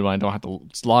movie's good when I don't have to.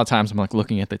 A lot of times I'm like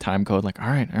looking at the time code, like, all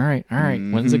right.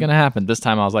 When's it gonna happen? This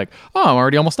time I was like, oh, I'm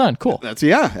already almost done. Cool.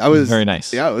 I was very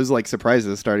nice. Yeah, I was like surprised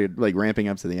it started like ramping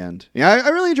up to the end. Yeah, I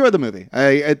really enjoyed the movie.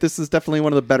 This is definitely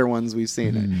one of the better ones we've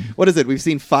seen. What is it? We've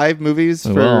seen 5 movies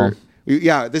for.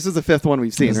 Yeah, this is the 5th one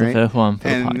we've seen, this is right? The 5th one for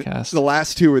and the podcast. The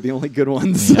last 2 were the only good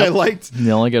ones I liked.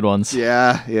 The only good ones.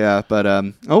 Yeah. But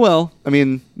oh well. I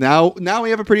mean, now we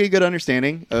have a pretty good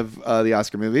understanding of the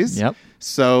Oscar movies. Yep.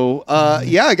 So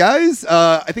yeah, guys,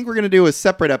 I think we're gonna do a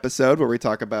separate episode where we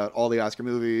talk about all the Oscar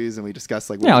movies and we discuss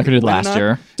like like we did last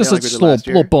year. Just like a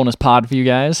little bonus pod for you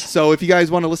guys. So if you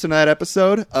guys want to listen to that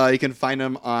episode, you can find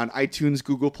them on iTunes,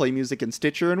 Google Play Music, and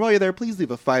Stitcher. And while you're there, please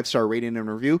leave a 5-star rating and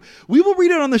review. We will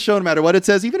read it on the show no matter what it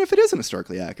says, even if it isn't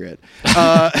historically accurate.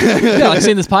 Yeah, like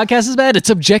saying this podcast is bad, it's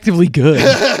objectively good.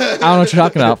 I don't know what you're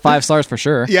talking about. 5 stars for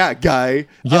sure. Yeah, guy.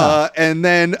 Yeah. And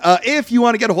then if you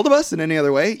want to get a hold of us in any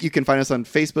other way, you can find us on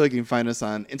Facebook, you can find us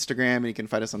on Instagram, and you can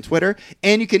find us on Twitter.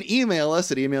 And you can email us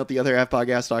at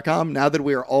email@theotherhalfpodcast.com. Now that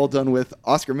we are all done with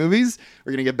Oscar movies,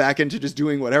 we're going to get back into just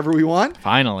doing whatever we want.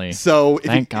 Finally. So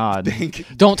Thank God.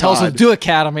 Don't tell us to do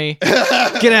Academy.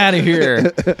 Get out of here.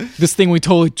 This thing we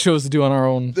totally chose to do on our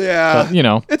own. Yeah.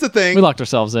 But, it's a thing. We locked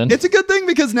ourselves in. It's a good thing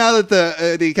because now that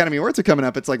the Academy Awards are coming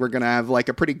up, it's like we're going to have like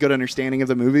a pretty good understanding of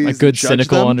the movies. A good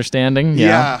cynical understanding.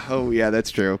 Yeah. Oh, yeah,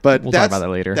 that's true. But we'll talk about that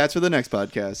later. That's for the next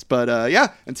podcast. But yeah,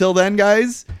 until then,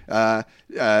 guys, what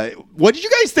did you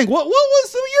guys think? What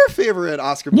was some of your favorite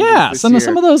Oscar movies this send year? us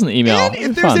some of those in the email. And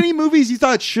if there's any movies you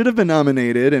thought should have been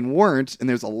nominated and weren't, and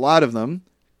there's a lot of them,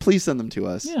 please send them to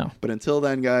us. Yeah. But until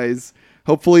then, guys,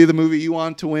 hopefully the movie you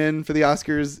want to win for the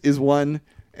Oscars is one.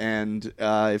 And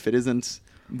if it isn't,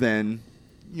 then,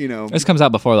 this comes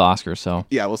out before the Oscars, so.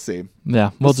 Yeah, we'll see. Yeah,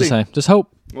 we'll just say. Just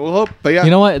hope. We'll hope. But yeah. You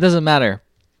know what? It doesn't matter.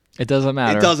 It doesn't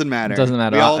matter. It doesn't matter. It doesn't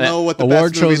matter. We all know what the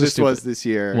award best movie shows this was this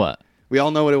year. What? We all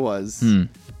know what it was. Oh,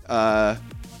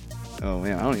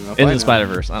 man, I don't even know if Into the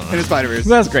Spider-Verse. I don't know. Into the Spider-Verse.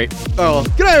 That's great. Oh, well,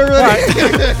 good night,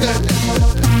 everybody.